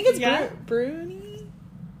 Bruni. Yeah. I think it's Yeah. Bruni.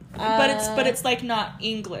 But it's like not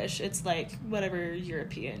English. It's like whatever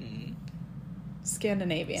European,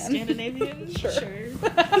 Scandinavian. Sure.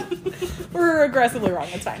 We're aggressively wrong.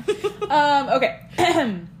 It's fine. Okay.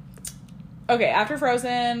 Okay. After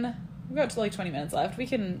Frozen, we've got to like 20 minutes left. We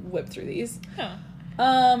can whip through these. Yeah.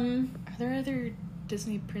 Are there other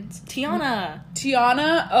Disney prince? Tiana.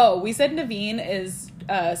 Oh, we said Naveen is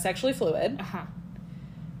sexually fluid,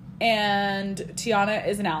 and Tiana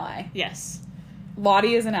is an ally. Yes.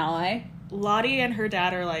 Lottie is an ally. Lottie and her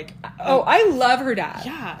dad are like... I love her dad.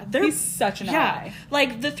 Yeah. He's such an ally.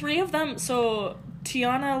 Like, the three of them... So,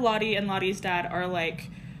 Tiana, Lottie, and Lottie's dad are, like,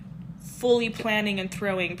 fully planning and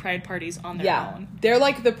throwing pride parties on their own. They're,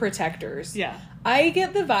 like, the protectors. Yeah. I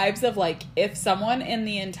get the vibes of, like, if someone in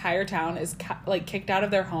the entire town is, like, kicked out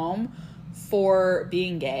of their home for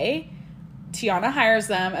being gay, Tiana hires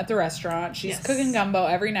them at the restaurant. She's cooking gumbo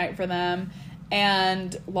every night for them.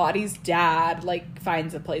 And Lottie's dad, like,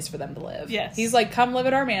 finds a place for them to live. Yes. He's like, come live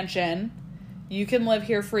at our mansion. You can live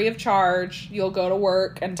here free of charge. You'll go to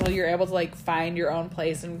work until you're able to, like, find your own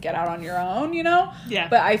place and get out on your own, you know? Yeah.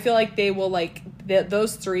 But I feel like they will, like,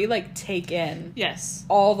 those three, like, take in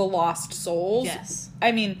all the lost souls. Yes.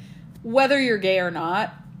 I mean, whether you're gay or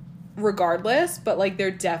not, regardless, but, like, they're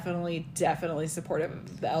definitely supportive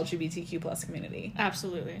of the LGBTQ plus community.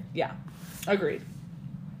 Absolutely. Yeah. Agreed.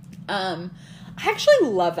 I actually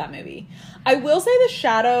love that movie. I will say the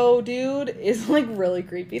shadow dude is, like, really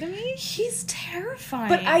creepy to me. He's terrifying.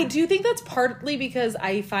 But I do think that's partly because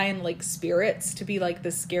I find, like, spirits to be, like,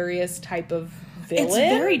 the scariest type of villain. It's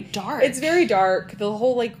very dark. It's very dark. The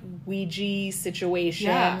whole, like, Ouija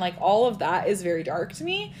situation, like, all of that is very dark to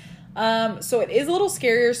me. So it is a little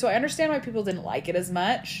scarier, so I understand why people didn't like it as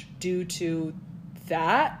much due to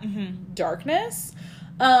that darkness.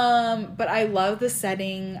 But I love the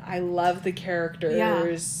setting. I love the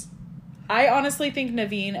characters. I honestly think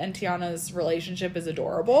Naveen and Tiana's relationship is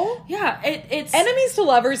adorable. Yeah, it's... Enemies to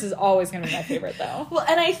lovers is always going to be my favorite, though. Well,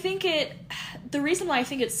 and I think the reason why I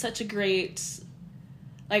think it's such a great...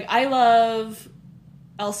 Like, I love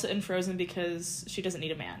Elsa in Frozen because she doesn't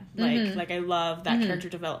need a man. Like I love that character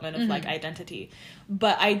development of, like, identity.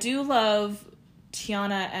 But I do love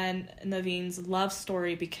Tiana and Naveen's love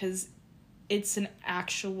story because it's an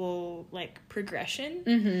actual, like, progression.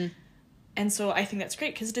 Mm-hmm. And so I think that's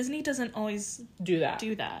great because Disney doesn't always do that.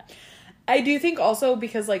 I do think also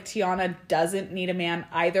because, like, Tiana doesn't need a man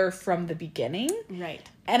either from the beginning. Right.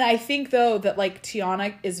 And I think, though, that, like,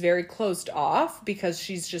 Tiana is very closed off because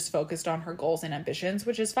she's just focused on her goals and ambitions,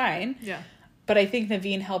 which is fine. Yeah. But I think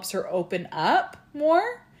Naveen helps her open up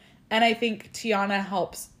more. And I think Tiana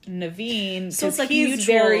helps Naveen because like he's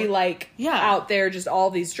mutual, very, like, out there, just all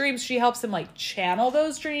these dreams. She helps him, like, channel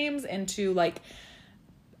those dreams into, like,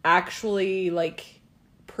 actually, like,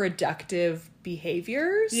 productive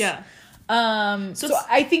behaviors. Yeah. So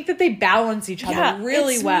I think that they balance each other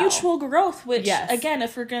really well. It's mutual growth, which, again,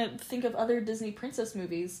 if we're going to think of other Disney princess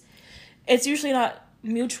movies, it's usually not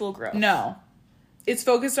mutual growth. No. It's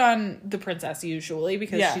focused on the princess, usually,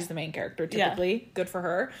 because she's the main character, typically. Yeah. Good for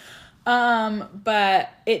her. But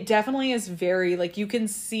it definitely is very, like, you can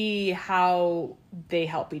see how they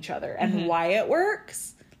help each other and why it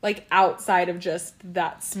works. Like, outside of just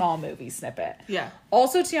that small movie snippet. Yeah.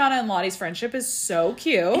 Also, Tiana and Lottie's friendship is so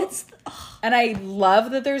cute. And I love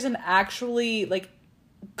that there's an actually, like,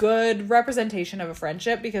 good representation of a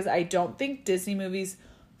friendship because I don't think Disney movies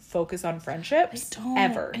focus on friendships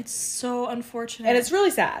ever. It's so unfortunate. And it's really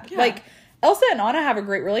sad. Yeah. Like, Elsa and Anna have a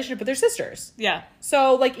great relationship, but they're sisters. Yeah.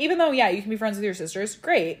 So, like, even though, you can be friends with your sisters,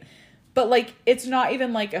 great. But, like, it's not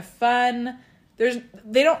even, like, a fun...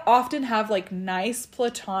 They don't often have, like, nice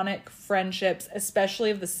platonic friendships, especially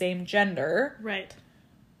of the same gender. Right.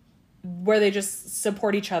 Where they just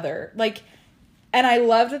support each other. Like, and I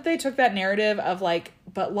love that they took that narrative of, like,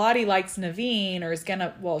 but Lottie likes Naveen or is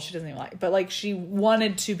gonna, well, she doesn't even like, but, like, she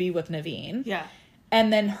wanted to be with Naveen. Yeah.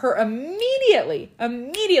 And then her immediately,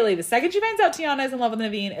 the second she finds out Tiana is in love with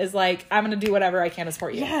Naveen, is like, I'm going to do whatever I can to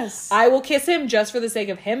support you. Yes. I will kiss him just for the sake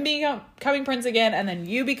of him becoming prince again, and then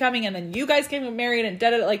you becoming, and then you guys getting married, and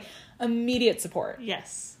da-da-da. Like, immediate support.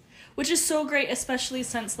 Yes. Which is so great, especially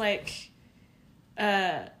since, like,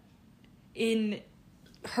 in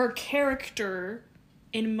her character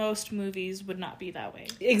in most movies would not be that way.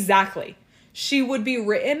 Exactly. She would be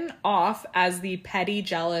written off as the petty,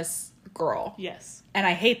 jealous girl. Yes. And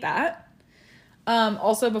I hate that.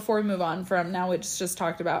 Also, before we move on from now, which just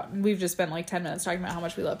talked about, we've just spent like 10 minutes talking about how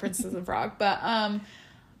much we love Princess and Frog, but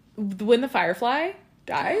when the Firefly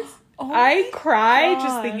dies, I cry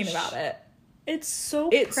just thinking about it. It's so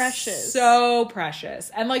precious. So precious.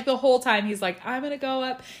 And like the whole time he's like, I'm gonna go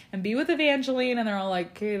up and be with Evangeline, and they're all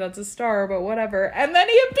like, okay, that's a star, but whatever. And then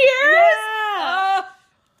he appears. Yeah.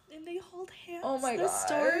 And they hold hands. Oh my god. The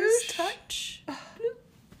stars touch.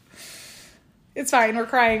 It's fine. We're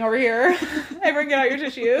crying over here. Everyone get out your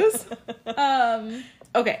tissues.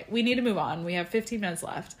 Okay, we need to move on. We have 15 minutes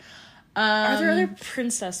left. Are there other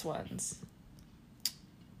princess ones?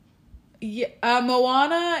 Yeah,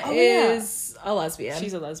 Moana is a lesbian.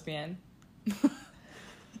 She's a lesbian.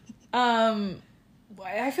 I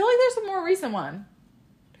feel like there's a more recent one.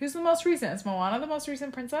 Who's the most recent? Is Moana the most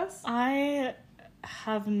recent princess? I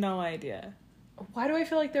have no idea. Why do I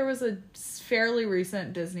feel like there was a fairly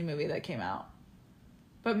recent Disney movie that came out?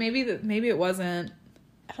 But maybe it wasn't.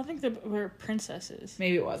 I don't think there were princesses.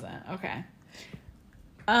 Maybe it wasn't. Okay.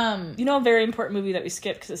 You know, a very important movie that we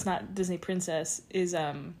skipped because it's not Disney princess is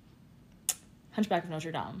Hunchback of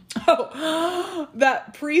Notre Dame. Oh,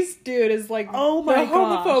 that priest dude is like the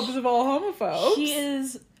homophobes of all homophobes. He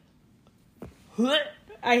is.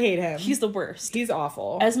 I hate him. He's the worst. He's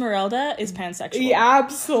awful. Esmeralda is pansexual. Yeah,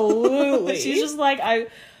 absolutely. She's just like I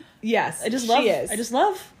just love.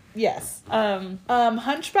 Yes.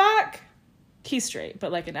 Hunchback. He's straight,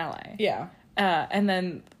 but like an ally. Yeah. And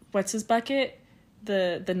then what's his bucket?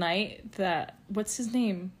 The knight that what's his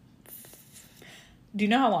name? Do you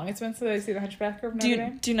know how long it's been since I see the Hunchback of Notre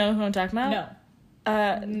Dame? Do you know who I'm talking about?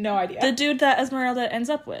 No. No idea. The dude that Esmeralda ends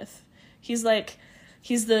up with. He's like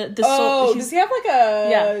he's the soul. Does he have like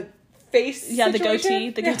a face? Yeah,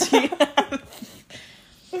 situation? the goatee.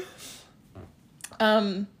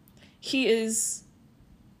 He is.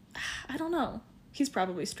 I don't know. He's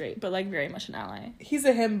probably straight, but like very much an ally. He's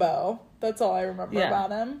a himbo. That's all I remember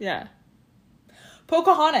about him. Yeah.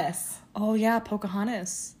 Pocahontas. Oh yeah,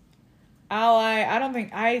 Pocahontas. Ally.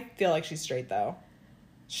 I feel like she's straight though.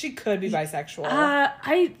 She could be bisexual.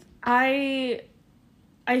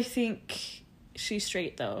 I think she's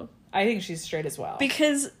straight though. I think she's straight as well.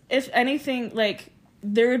 Because if anything, like,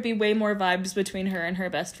 there would be way more vibes between her and her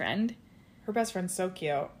best friend. Her best friend's so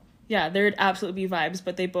cute. Yeah, there would absolutely be vibes,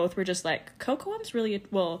 but they both were just like, Cocoam's really,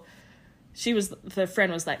 well, the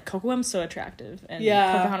friend was like, Cocoam's so attractive. And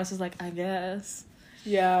Pocahontas is like, I guess.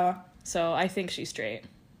 Yeah. So I think she's straight.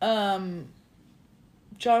 John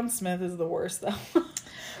Smith is the worst, though.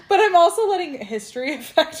 But I'm also letting history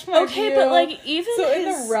affect my view. But, like, even so in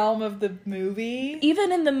the realm of the movie...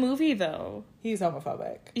 Even in the movie, though. He's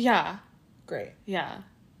homophobic. Yeah. Great. Yeah.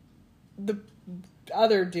 The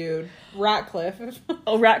other dude, Ratcliffe.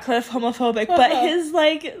 Ratcliffe, homophobic. But his,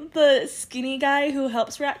 like, the skinny guy who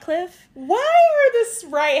helps Ratcliffe. Why are this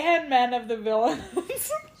right-hand men of the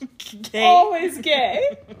villains gay? Always gay?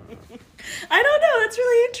 I don't know. That's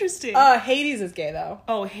really interesting. Hades is gay, though.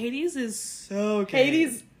 Oh, Hades is so gay.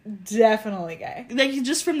 Hades definitely gay. Like,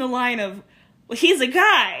 just from the line of, well, he's a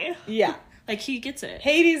guy. Yeah. Like, he gets it.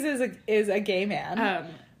 Hades is a gay man.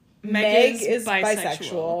 Meg is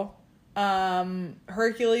bisexual.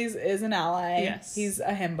 Hercules is an ally. Yes. He's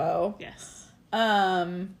a himbo. Yes.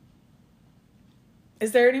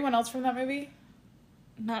 Is there anyone else from that movie?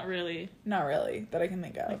 Not really. Not really, that I can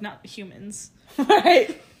think of. Like, not humans.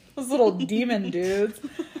 Right. Those little demon dudes.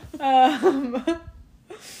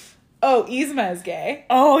 Yzma is gay.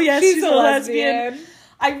 Oh, yes, she's a lesbian.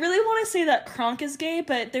 I really want to say that Kronk is gay,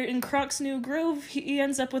 but in Kronk's New Grove, he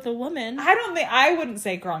ends up with a woman. I wouldn't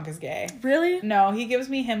say Kronk is gay. Really? No, he gives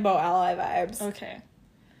me himbo ally vibes. Okay.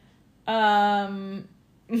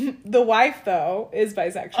 The wife, though, is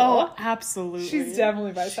bisexual. Oh, absolutely. She's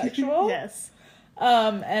definitely bisexual. Yes.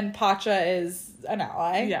 And Pacha is an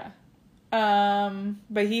ally. Yeah.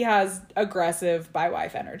 But he has aggressive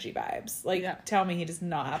bi-wife energy vibes. Like, tell me he does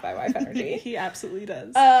not have bi-wife energy. He absolutely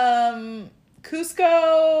does.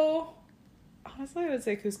 Kuzco. Honestly, I would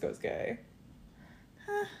say Kuzco's gay.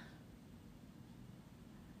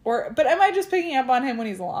 But am I just picking up on him when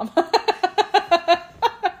he's a llama?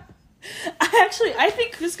 I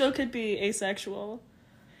think Kuzco could be asexual.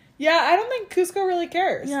 Yeah, I don't think Kuzco really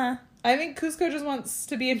cares. Yeah. I think Kuzco just wants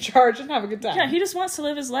to be in charge and have a good time. Yeah, he just wants to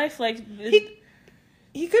live his life like...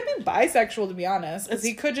 He could be bisexual, to be honest. Because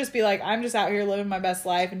he could just be like, I'm just out here living my best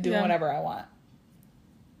life and doing whatever I want.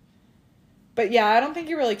 But yeah, I don't think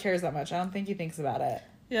he really cares that much. I don't think he thinks about it.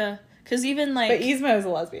 Yeah. Because even like... But Yzma is a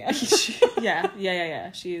lesbian.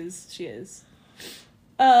 Yeah. She is.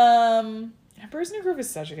 Emperor's New Groove is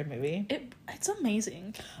such a good movie. It's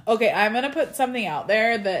amazing. Okay, I'm going to put something out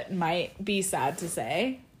there that might be sad to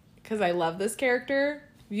say. Because I love this character.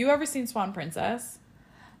 Have you ever seen Swan Princess?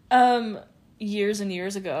 Years and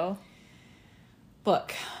years ago.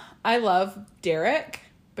 Look, I love Derek,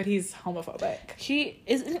 but he's homophobic.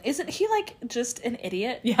 Isn't he like just an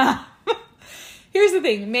idiot? Yeah. Here's the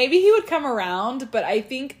thing. Maybe he would come around, but I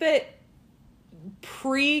think that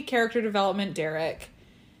pre-character development Derek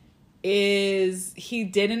he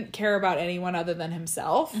didn't care about anyone other than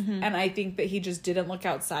himself. Mm-hmm. And I think that he just didn't look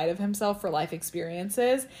outside of himself for life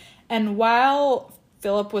experiences. And while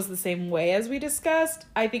Philip was the same way as we discussed,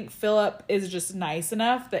 I think Philip is just nice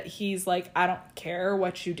enough that he's like, I don't care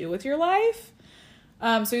what you do with your life.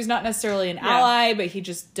 So he's not necessarily an ally, but he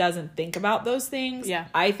just doesn't think about those things. Yeah.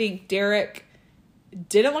 I think Derek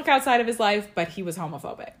didn't look outside of his life, but he was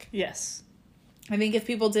homophobic. Yes. I think if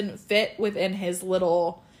people didn't fit within his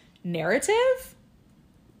little narrative,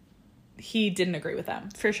 he didn't agree with them.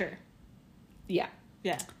 For sure. Yeah.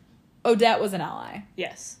 Yeah. Odette was an ally.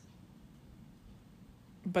 Yes.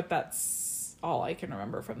 But that's all I can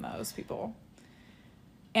remember from those people.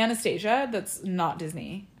 Anastasia, that's not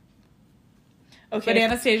Disney. Okay. But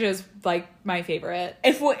Anastasia is like my favorite.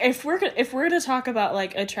 If we're gonna talk about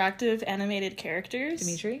like attractive animated characters,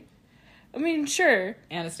 Dimitri? I mean, sure.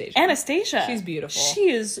 Anastasia. She's beautiful.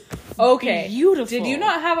 She is beautiful. Did you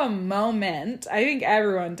not have a moment, I think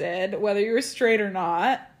everyone did, whether you were straight or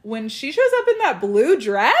not, when she shows up in that blue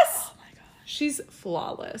dress? Oh my gosh. She's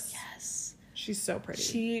flawless. Yes. She's so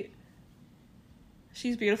pretty.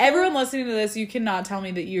 She's beautiful. Everyone listening to this, you cannot tell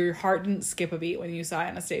me that your heart didn't skip a beat when you saw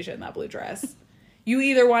Anastasia in that blue dress. You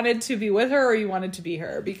either wanted to be with her or you wanted to be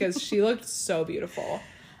her because she looked so beautiful.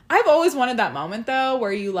 I've always wanted that moment, though,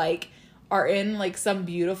 where you, like, are in, like, some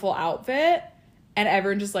beautiful outfit and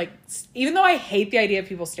everyone just, like, even though I hate the idea of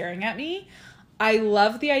people staring at me, I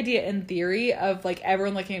love the idea in theory of, like,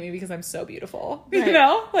 everyone looking at me because I'm so beautiful. Right. You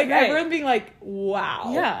know? Like, everyone being like,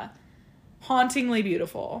 wow. Yeah. Hauntingly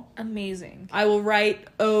beautiful. Amazing. I will write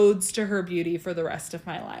odes to her beauty for the rest of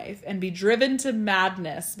my life and be driven to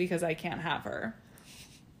madness because I can't have her.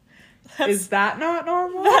 Is that not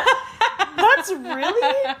normal? That's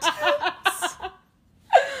really intense.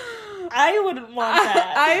 I wouldn't want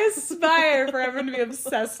that. I aspire for everyone to be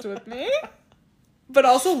obsessed with me. But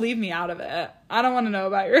also leave me out of it. I don't want to know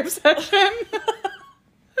about your obsession.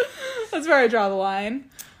 That's where I draw the line.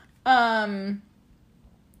 Yeah,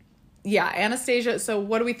 Anastasia. So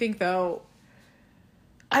what do we think, though?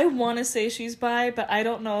 I want to say she's bi, but I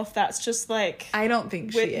don't know if that's just like... I don't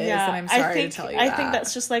think she is, and I'm sorry to tell you I that. think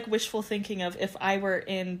that's just like wishful thinking of if I were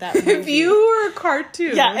in that movie. If you were a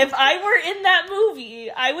cartoon. Yeah, if I were in that movie,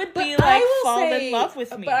 I would be fall in love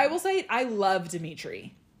with me. But I will say, I love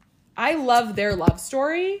Dimitri. I love their love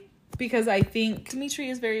story because I think... Dimitri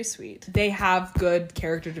is very sweet. They have good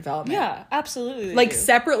character development. Yeah, absolutely. Like,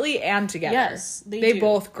 separately and together. Yes, they do.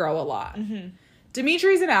 Both grow a lot. Mm-hmm.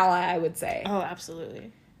 Dimitri's an ally, I would say. Oh,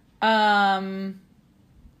 absolutely.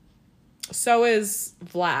 So is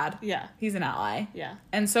Vlad. Yeah. He's an ally. Yeah.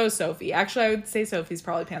 And so is Sophie. Actually, I would say Sophie's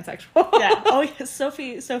probably pansexual. Yeah. Oh, yeah.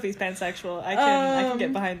 Sophie's pansexual. I can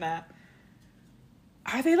get behind that.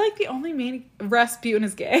 Are they like the only main... Rasputin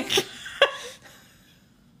is gay?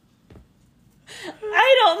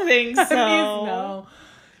 I don't think so. No.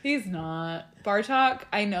 He's not. Bartok,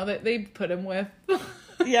 I know that they put him with...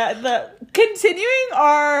 Yeah, continuing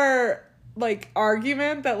our like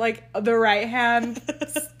argument that like the right hand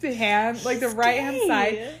like the right hand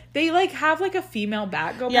side, they like have like a female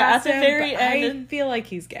bat go past at the him, very end. I feel like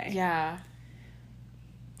he's gay. Yeah.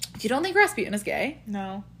 You don't think Rasputin is gay?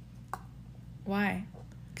 No. Why?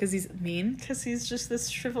 Because he's mean? Because he's just this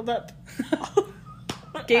shriveled up.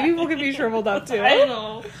 Gay people can be shriveled up too. I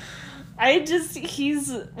know.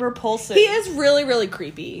 He's repulsive. He is really, really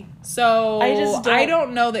creepy. So I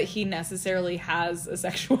don't know that he necessarily has a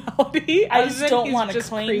sexuality. I just don't want to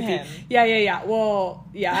claim creepy. him. Yeah. Well,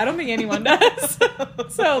 yeah, I don't think anyone does.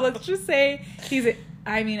 So let's just say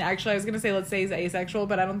actually, I was going to say let's say he's asexual,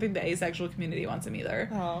 but I don't think the asexual community wants him either.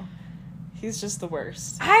 Oh. He's just the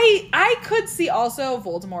worst. I could see also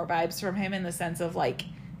Voldemort vibes from him in the sense of like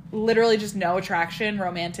literally just no attraction,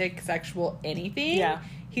 romantic, sexual, anything. Yeah.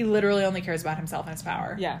 He literally only cares about himself and his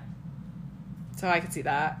power. Yeah. So I could see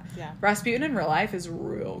that. Yeah. Rasputin in real life is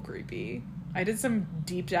real creepy. I did some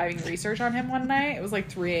deep diving research on him one night. It was like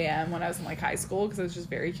 3 a.m. when I was in like high school because I was just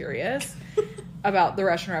very curious about the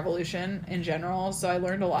Russian Revolution in general. So I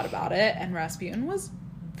learned a lot about it. And Rasputin was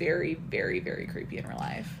very, very, very creepy in real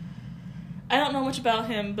life. I don't know much about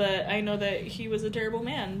him, but I know that he was a terrible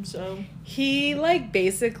man, so... He, like,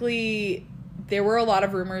 basically... There were a lot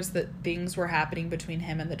of rumors that things were happening between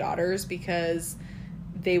him and the daughters because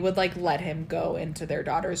they would, like, let him go into their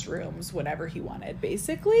daughters' rooms whenever he wanted,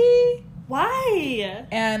 basically. Why?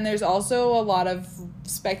 And there's also a lot of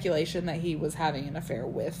speculation that he was having an affair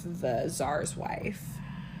with the Tsar's wife.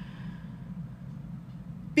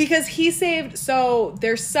 Because he saved... So,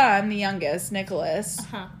 their son, the youngest, Nicholas,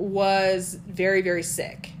 was very, very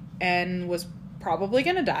sick and was probably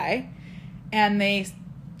going to die. And they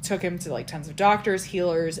took him to, like, tons of doctors,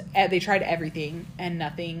 healers. They tried everything, and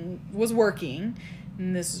nothing was working.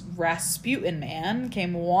 And this Rasputin man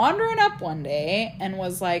came wandering up one day and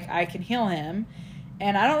was like, I can heal him.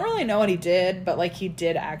 And I don't really know what he did, but, like, he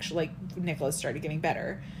did actually... Like, Nicholas started getting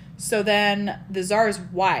better. So then the Tsar's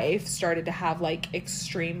wife started to have, like,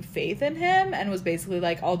 extreme faith in him and was basically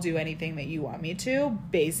like, I'll do anything that you want me to,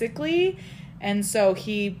 basically. And so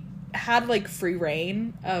he had, like, free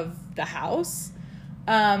reign of the house.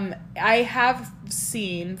 I have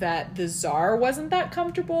seen that the Tsar wasn't that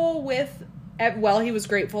comfortable with... While he was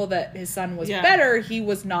grateful that his son was better, he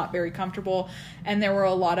was not very comfortable. And there were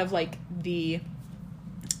a lot of, like,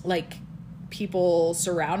 people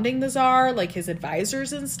surrounding the Tsar, like his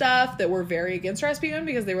advisors and stuff, that were very against Rasputin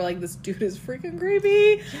because they were like, this dude is freaking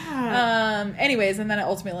creepy. Yeah. Anyways, and then it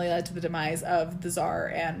ultimately led to the demise of the Tsar,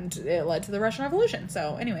 and it led to the Russian Revolution.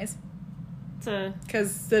 So, anyways.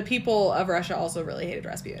 Because the people of Russia also really hated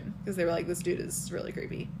Rasputin because they were like, this dude is really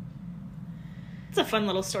creepy. It's a fun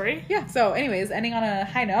little story. Yeah, so anyways, ending on a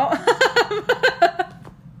high note.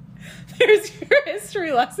 There's your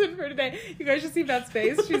history lesson for today. You guys should see Beth's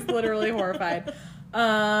face. She's literally horrified.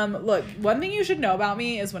 Look, one thing you should know about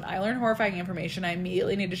me is when I learn horrifying information, I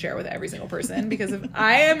immediately need to share it with every single person because if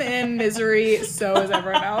I am in misery, so is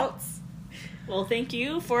everyone else. Well, thank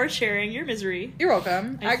you for sharing your misery. You're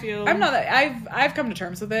welcome. I'm not that I've come to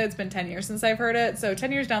terms with it. It's been 10 years since I've heard it. So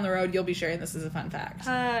 10 years down the road, you'll be sharing this as a fun fact.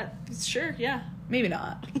 Sure, yeah. Maybe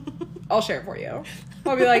not. I'll share it for you.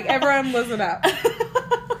 I'll be like, everyone listen up.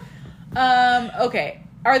 Okay.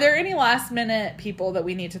 Are there any last minute people that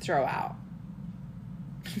we need to throw out?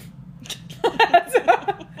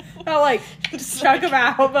 Not like chuck them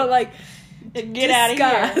out, but like Get out of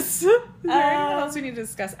here. Is there anyone else we need to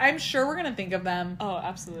discuss? I'm sure we're gonna think of them. Oh,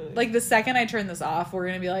 absolutely. Like, the second I turn this off, we're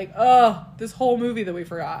gonna be like, oh, this whole movie that we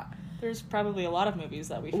forgot. There's probably a lot of movies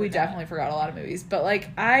that we forgot. We definitely forgot a lot of movies. But, like,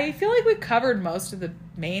 I feel like we covered most of the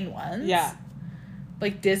main ones. Yeah.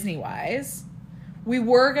 Like, Disney-wise. We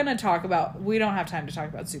were gonna talk about... We don't have time to talk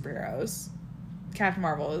about superheroes. Captain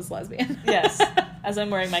Marvel is lesbian. Yes. As I'm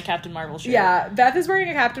wearing my Captain Marvel shirt. Yeah, Beth is wearing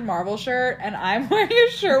a Captain Marvel shirt, and I'm wearing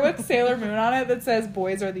a shirt with Sailor Moon on it that says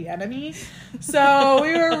 "Boys are the enemy." So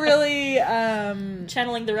we were really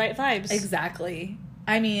channeling the right vibes. Exactly.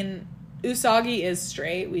 I mean, Usagi is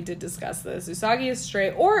straight. We did discuss this. Usagi is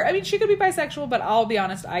straight, or I mean, she could be bisexual, but I'll be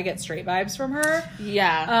honest, I get straight vibes from her.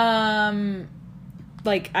 Yeah.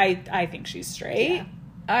 Like I think she's straight. Yeah.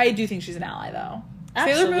 I do think she's an ally, though.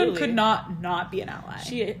 Absolutely. Sailor Moon could not be an ally.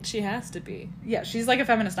 She has to be. Yeah, she's like a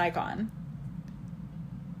feminist icon.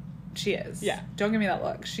 She is. Yeah. Don't give me that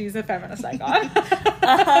look. She's a feminist icon.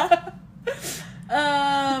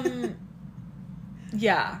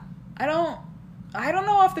 Yeah. I don't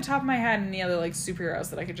know off the top of my head any other like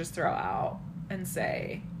superheroes that I could just throw out and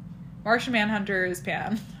say Martian Manhunter is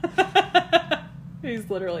Pan. He's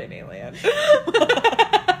literally an alien.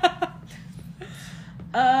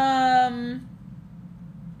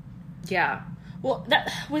 Yeah. Well,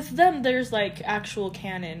 with them, there's like actual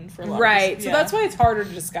canon for a lot right. of So that's why it's harder to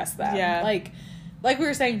discuss them. Yeah. Like we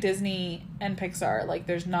were saying, Disney and Pixar, like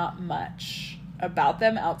there's not much about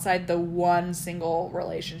them outside the one single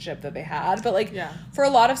relationship that they had. But like for a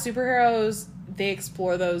lot of superheroes, they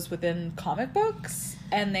explore those within comic books,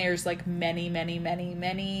 and there's like many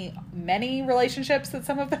relationships that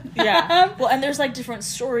some of them have. Well, and there's like different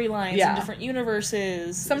storylines and different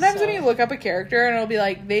universes. Sometimes when you look up a character and it'll be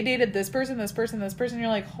like they dated this person, you're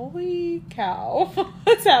like, holy cow,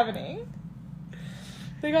 what's happening?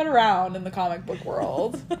 They got around in the comic book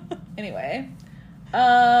world. Anyway,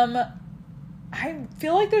 I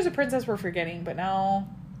feel like there's a princess we're forgetting, but now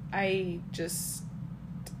I just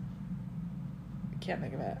can't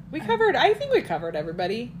think of it. I think we covered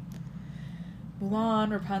everybody.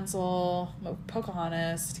 Mulan, Rapunzel,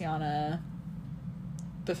 Pocahontas, Tiana,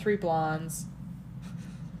 the three blondes,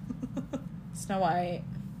 Snow White.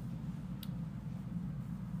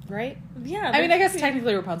 Right? Yeah. I mean, I guess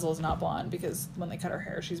technically Rapunzel is not blonde because when they cut her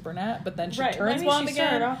hair, she's brunette, but then she turns blonde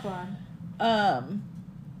again. Off blonde.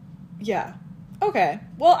 Yeah. Okay.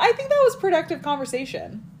 Well, I think that was productive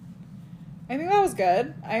conversation. I think that was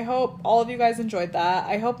good. I hope all of you guys enjoyed that.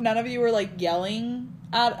 I hope none of you were like yelling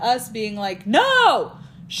at us being like, no,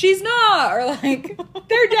 she's not, or like,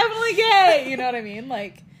 they're definitely gay. You know what I mean?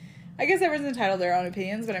 Like, I guess everyone's entitled to their own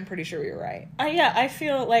opinions, but I'm pretty sure we were right. Yeah, I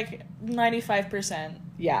feel like 95%.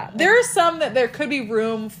 Yeah. There are some that there could be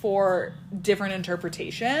room for different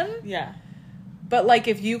interpretation. Yeah. But like,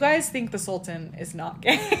 if you guys think the Sultan is not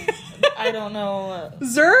gay... I don't know.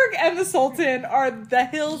 Zurg and the Sultan are the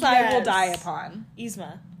hills I will die upon.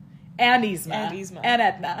 Yzma. And Yzma. And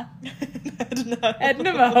Edna.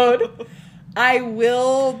 Edna Mode. I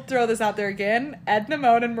will throw this out there again. Edna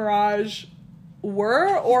Mode and Mirage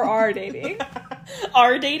were or are dating.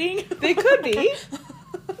 Are dating? They could be.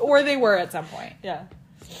 Or they were at some point. Yeah.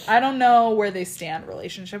 I don't know where they stand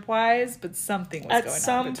relationship-wise, but something was going on between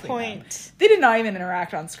them. At some point. They did not even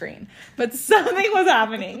interact on screen, but something was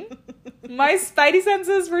happening. My spidey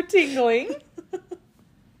senses were tingling.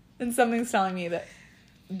 And something's telling me that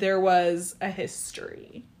there was a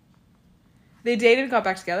history. They dated and got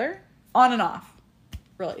back together. On and off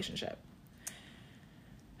relationship.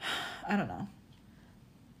 I don't know.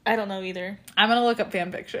 I don't know either. I'm going to look up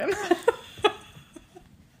fan fiction.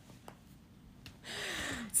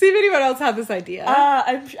 See if anyone else had this idea.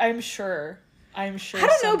 I'm sure. I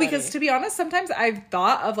don't know, because to be honest, sometimes I've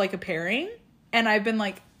thought of like a pairing and I've been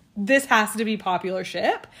like, this has to be popular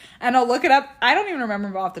ship. And I'll look it up. I don't even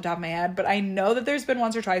remember off the top of my head, but I know that there's been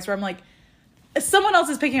once or twice where I'm like, someone else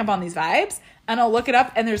is picking up on these vibes, and I'll look it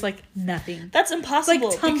up and there's like nothing. That's impossible.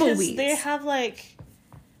 Like tumbleweeds. Because they have like,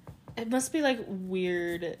 it must be like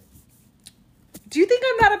weird. Do you think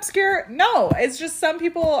I'm that obscure? No, it's just some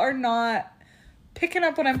people are not picking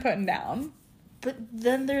up what I'm putting down. But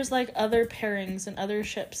then there's like other pairings and other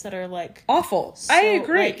ships that are like awful. So, I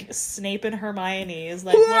agree. Like Snape and Hermione is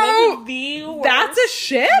like one of the worst. That's a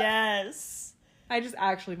ship? Yes. I just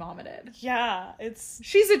actually vomited. Yeah,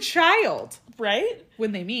 she's a child, right?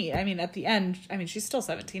 When they meet, I mean, at the end, I mean, she's still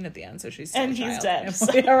 17 at the end, so she's still and a child. He's dead.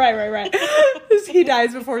 So. Yeah, right. He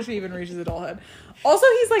dies before she even reaches adulthood. Also,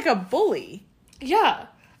 he's like a bully. Yeah,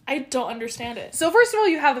 I don't understand it. So first of all,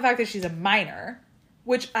 you have the fact that she's a minor,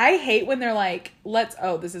 which I hate when they're like,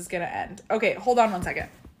 this is gonna end. Okay, hold on one second.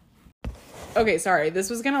 Okay, sorry. This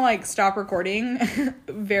was gonna like stop recording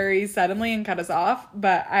very suddenly and cut us off,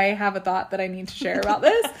 but I have a thought that I need to share about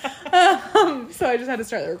this. So I just had to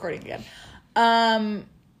start the recording again. I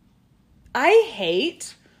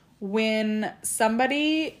hate when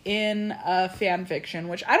somebody in a fan fiction,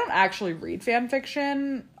 which I don't actually read fan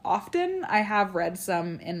fiction often. I have read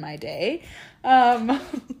some in my day,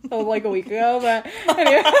 like a week ago, but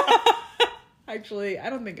anyway. Actually, I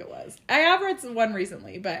don't think it was. I have read one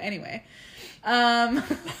recently, but anyway.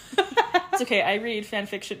 It's okay. I read fan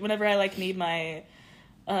fiction whenever I like need my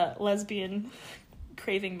lesbian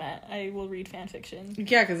craving met. I will read fan fiction.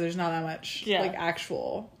 Yeah, because there's not that much like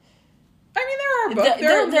actual. I mean, there are books.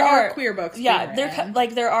 There are queer books. Yeah,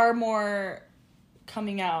 there are more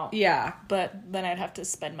coming out. Yeah, but then I'd have to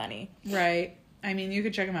spend money. Right. I mean, you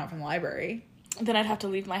could check them out from the library. Then I'd have to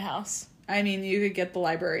leave my house. I mean, you could get the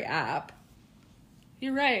library app.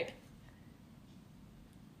 You're right.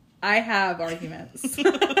 I have arguments.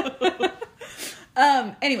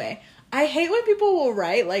 Anyway, I hate when people will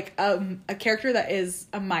write like a character that is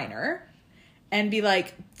a minor and be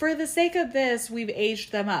like, for the sake of this, we've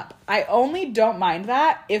aged them up. I only don't mind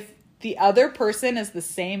that if the other person is the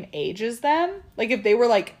same age as them. Like if they were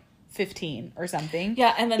like 15 or something.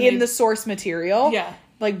 Yeah, and then in the source material. Yeah.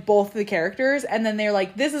 Like both the characters. And then they're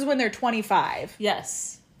like, this is when they're 25.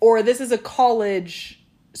 Yes. Or this is a college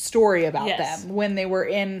story about yes. them when they were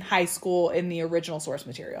in high school in the original source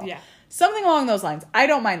material. Yeah. Something along those lines. I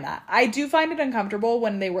don't mind that. I do find it uncomfortable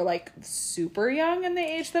when they were like super young and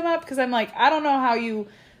they aged them up because I'm like, I don't know how you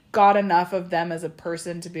got enough of them as a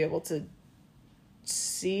person to be able to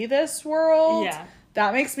see this world. Yeah.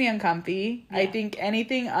 That makes me uncomfy. Yeah. I think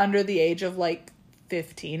anything under the age of like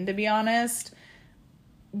 15, to be honest.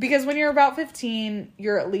 Because when you're about 15,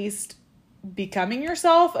 you're at least becoming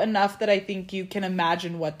yourself enough that I think you can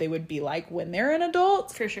imagine what they would be like when they're an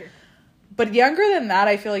adult. For sure. But younger than that,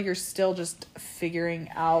 I feel like you're still just figuring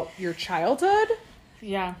out your childhood.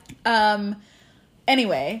 Yeah.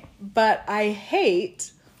 Anyway, but I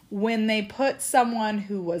hate when they put someone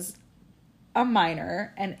who was a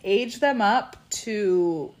minor and age them up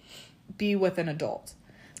to be with an adult.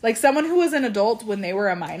 Like someone who was an adult when they were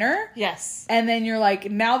a minor. Yes. And then you're like,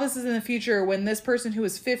 now this is in the future when this person who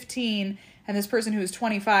was 15 and this person who is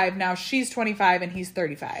 25, now she's 25 and he's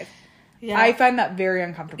 35. Yeah. I find that very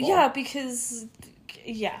uncomfortable. Yeah, because,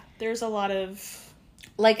 there's a lot of...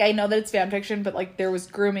 Like, I know that it's fan fiction, but, like, there was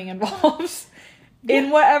grooming involved in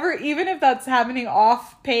whatever, even if that's happening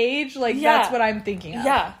off page, like, that's what I'm thinking of.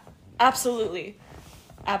 Yeah, absolutely.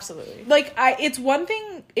 Absolutely. Like, it's one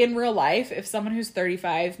thing in real life, if someone who's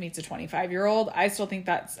 35 meets a 25-year-old, I still think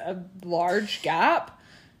that's a large gap.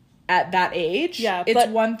 At that age. Yeah. It's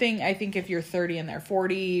one thing, I think, if you're 30 and they're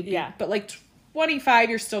 40. Yeah. But like 25,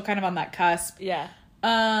 you're still kind of on that cusp. Yeah.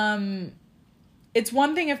 It's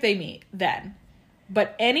one thing if they meet then.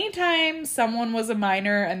 But anytime someone was a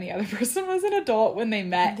minor and the other person was an adult when they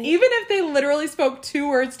met, even if they literally spoke 2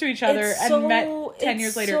 words to each other and met 10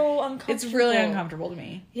 years later, it's really uncomfortable to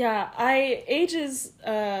me. Yeah. Age is...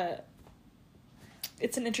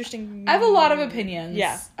 It's an interesting... I have a lot of opinions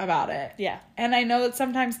about it. Yeah. And I know that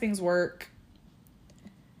sometimes things work.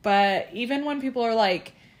 But even when people are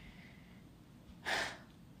like...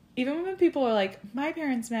 Even when people are like, my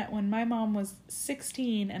parents met when my mom was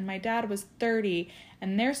 16 and my dad was 30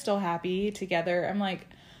 and they're still happy together. I'm like,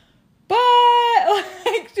 but...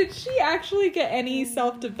 Like, did she actually get any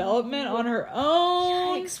self-development on her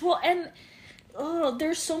own? Yikes. Well, and... Oh,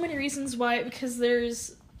 there's so many reasons why. Because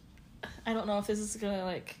there's... I don't know if this is gonna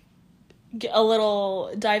like get a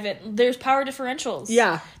little dive in. There's power differentials.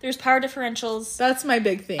 Yeah. There's power differentials. That's my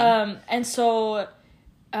big thing. And so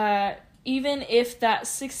even if that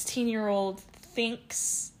 16-year-old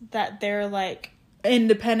thinks that they're like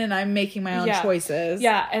independent, I'm making my own choices.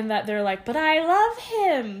 Yeah, and that they're like, but I love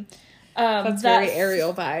him. That's very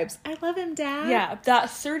Ariel vibes. I love him, Dad. Yeah, that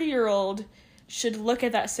 30-year-old should look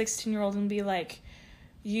at that 16-year-old and be like,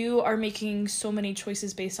 you are making so many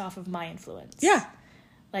choices based off of my influence. Yeah.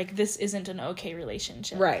 Like, this isn't an okay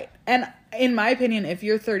relationship. Right. And in my opinion, if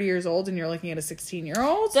you're 30 years old and you're looking at a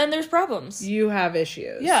 16-year-old... Then there's problems. You have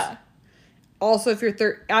issues. Yeah. Also, if you're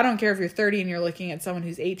I don't care if you're 30 and you're looking at someone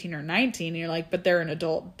who's 18 or 19 and you're like, but they're an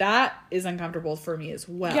adult. That is uncomfortable for me as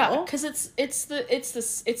well. Yeah, because it's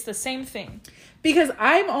the same thing. Because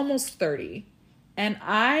I'm almost 30 and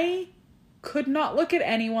I could not look at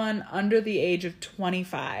anyone under the age of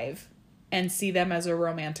 25 and see them as a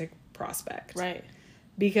romantic prospect. Right.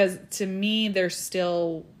 Because to me, they're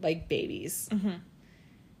still like babies. Mm-hmm.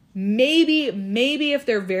 Maybe if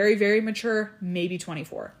they're very, very mature, maybe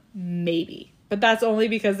 24. Maybe. But that's only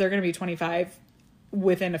because they're going to be 25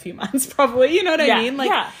 within a few months, probably. You know what I mean? Like,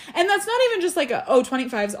 yeah. And that's not even just like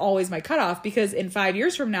 25 is always my cutoff, because in 5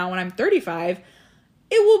 years from now, when I'm 35,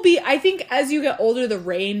 it will be, I think as you get older, the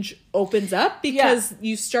range opens up because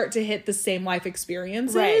you start to hit the same life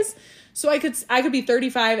experiences. Right. So I could be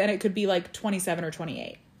 35 and it could be like 27 or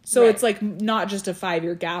 28. So it's like not just a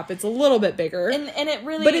 5-year gap. It's a little bit bigger. And it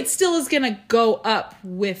really... But it still is going to go up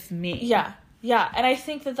with me. Yeah. Yeah. And I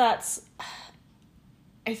think that's...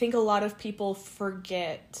 I think a lot of people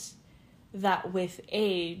forget that with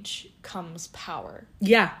age comes power.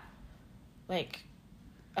 Yeah. Like,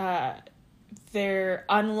 unless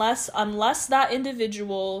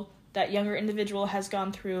that younger individual has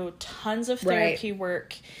gone through tons of therapy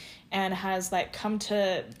work and has like come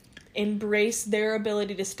to embrace their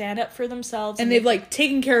ability to stand up for themselves, and they've like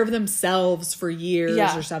taken care of themselves for years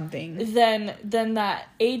or something, then that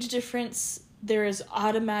age difference, there is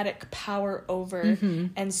automatic power over,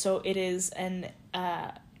 and so it is an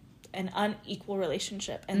unequal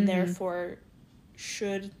relationship, and therefore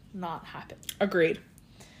should not happen. Agreed.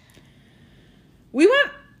 We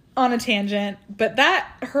went on a tangent, but that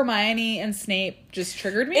Hermione and Snape just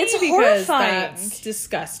triggered me. It's because horrifying. That's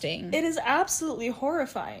disgusting. It is absolutely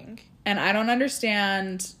horrifying. And I don't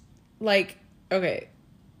understand, like, okay,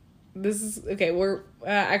 we're,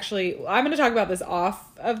 actually, I'm going to talk about this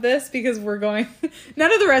off of this, because we're going,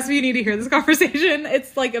 none of the rest of you need to hear this conversation.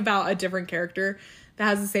 It's, like, about a different character that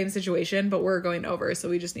has the same situation, but we're going over, so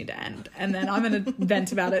we just need to end. And then I'm going to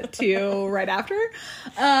vent about it, too, right after.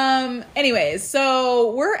 Anyways,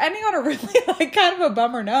 so we're ending on a really, like, kind of a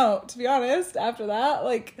bummer note, to be honest, after that.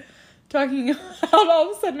 Like, talking about all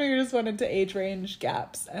of a sudden we just went into age range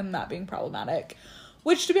gaps and that being problematic.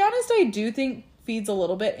 Which, to be honest, I do think feeds a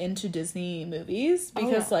little bit into Disney movies.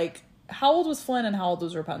 Because, like, how old was Flynn and how old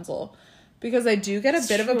was Rapunzel? Because I do get a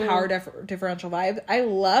bit of a power differential vibe. I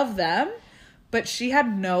love them. But she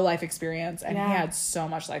had no life experience, and he had so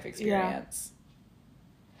much life experience. Yeah.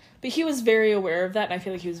 But he was very aware of that, and I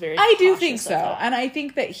feel like he was very I do think so. And I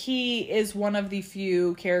think that he is one of the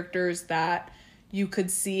few characters that you could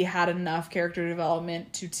see had enough character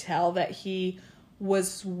development to tell that he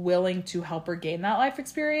was willing to help her gain that life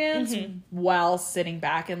experience while sitting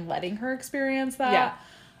back and letting her experience that.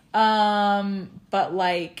 Yeah. But,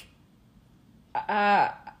 like,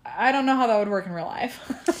 I don't know how that would work in real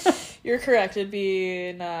life. You're correct. It'd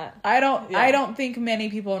be not... I don't think many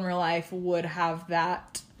people in real life would have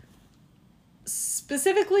that...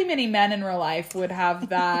 Specifically, many men in real life would have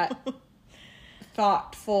that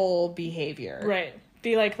thoughtful behavior. Right.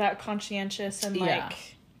 Be, like, that conscientious and, like...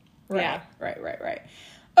 Right. Right.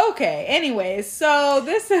 Okay, anyways, so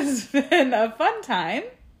this has been a fun time.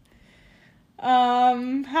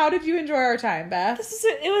 How did you enjoy our time, Beth?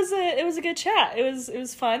 It was a good chat. It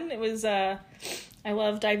was fun. It was I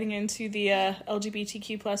love diving into the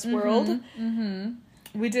LGBTQ plus world. Mm-hmm.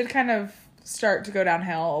 We did kind of start to go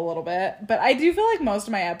downhill a little bit, but I do feel like most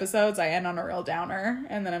of my episodes I end on a real downer,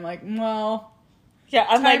 and then I'm like, well, yeah,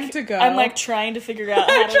 I'm time like to go. I'm like trying to figure out.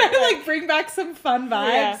 I'm trying to like bring back some fun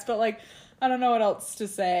vibes, but like I don't know what else to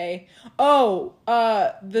say. Oh,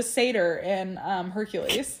 the satyr in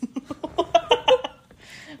Hercules.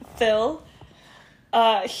 Phil.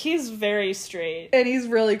 He's very straight. And he's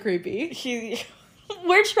really creepy.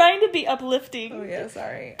 We're trying to be uplifting. Oh yeah,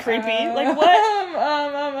 sorry. Creepy. Like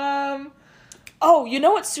what? Oh, you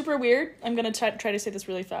know what's super weird? I'm gonna try to say this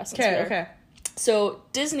really fast. Okay. So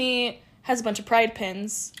Disney has a bunch of Pride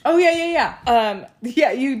pins. Oh yeah.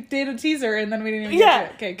 Yeah, you did a teaser and then we didn't even get to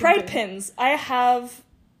it. Okay, Pride pins. I have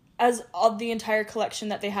as of the entire collection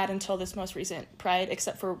that they had until this most recent Pride,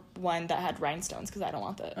 except for one that had rhinestones, because I don't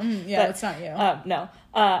want that. That's not you. No.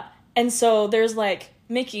 And so there's like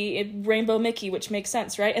Mickey, Rainbow Mickey, which makes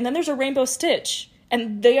sense, right? And then there's a Rainbow Stitch.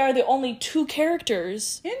 And they are the only two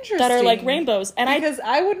characters that are like rainbows. And because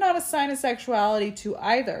I would not assign a sexuality to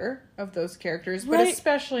either of those characters, but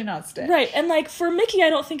especially not Stitch. Right. And like for Mickey,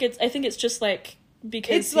 I think it's just like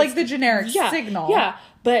because it's like the generic signal. Yeah.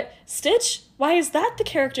 But Stitch, why is that the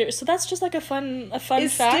character? So that's just like a fun fact.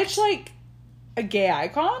 Is Stitch like a gay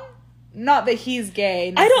icon? Not that he's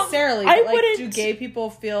gay necessarily, but like do gay people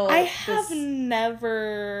feel I have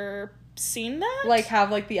never seen that, like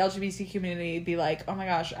have like the LGBT community be like, oh my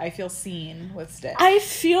gosh, I feel seen with Stitch. I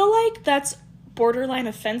feel like that's borderline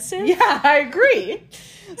offensive. Yeah, I agree.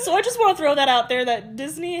 So I just want to throw that out there that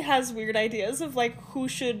Disney has weird ideas of like who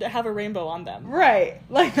should have a rainbow on them. Right.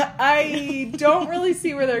 Like I don't really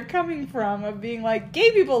see where they're coming from of being like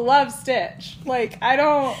gay people love Stitch. Like I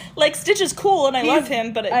don't like Stitch is cool and I love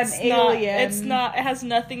him, but it's an alien. It's not. It has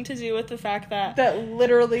nothing to do with the fact that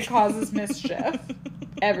literally causes mischief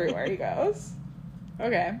everywhere he goes.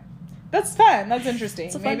 Okay. That's fun. That's interesting.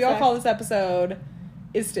 It's a fun Maybe I'll fact. call this episode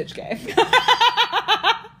 "Is Stitch Gay?"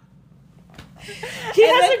 He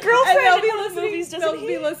has a girlfriend in one of the movies, doesn't they'll he?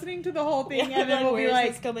 be listening to the whole thing, Yeah, and then we'll be where's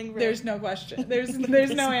like, this coming from? "There's no question. There's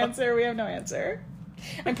no answer. We have no answer."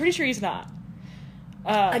 I'm pretty sure he's not.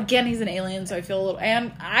 Again, he's an alien, so I feel a little.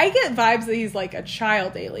 And I get vibes that he's like a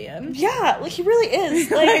child alien. Yeah, like he really is.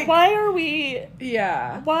 Like, Like- why are we?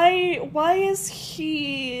 Yeah. Why is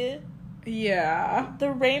he Yeah.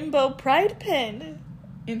 the rainbow pride pin?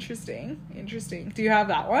 Interesting. Do you have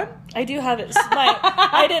that one? I do have it.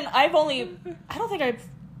 I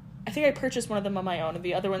think I purchased one of them on my own, and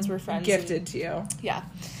the other ones were friends. Gifted to you. Yeah.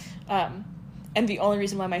 And the only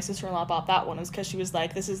reason why my sister-in-law bought that one was because she was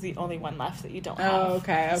like, this is the only one left that you don't have. Oh,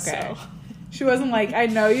 okay. So. She wasn't like, I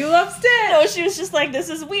know you love Stitch. No, she was just like, this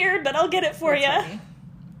is weird, but I'll get it for you.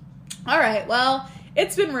 All right. Well,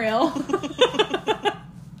 it's been real.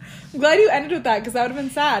 I'm glad you ended with that, because that would have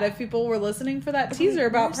been sad if people were listening for that teaser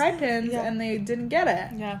about pride pins and they didn't get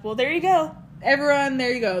it. Yeah, well, there you go. Everyone,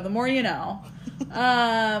 there you go. The more you know.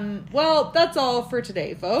 Well, that's all for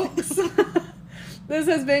today, folks. This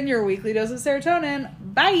has been your weekly dose of serotonin.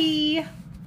 Bye.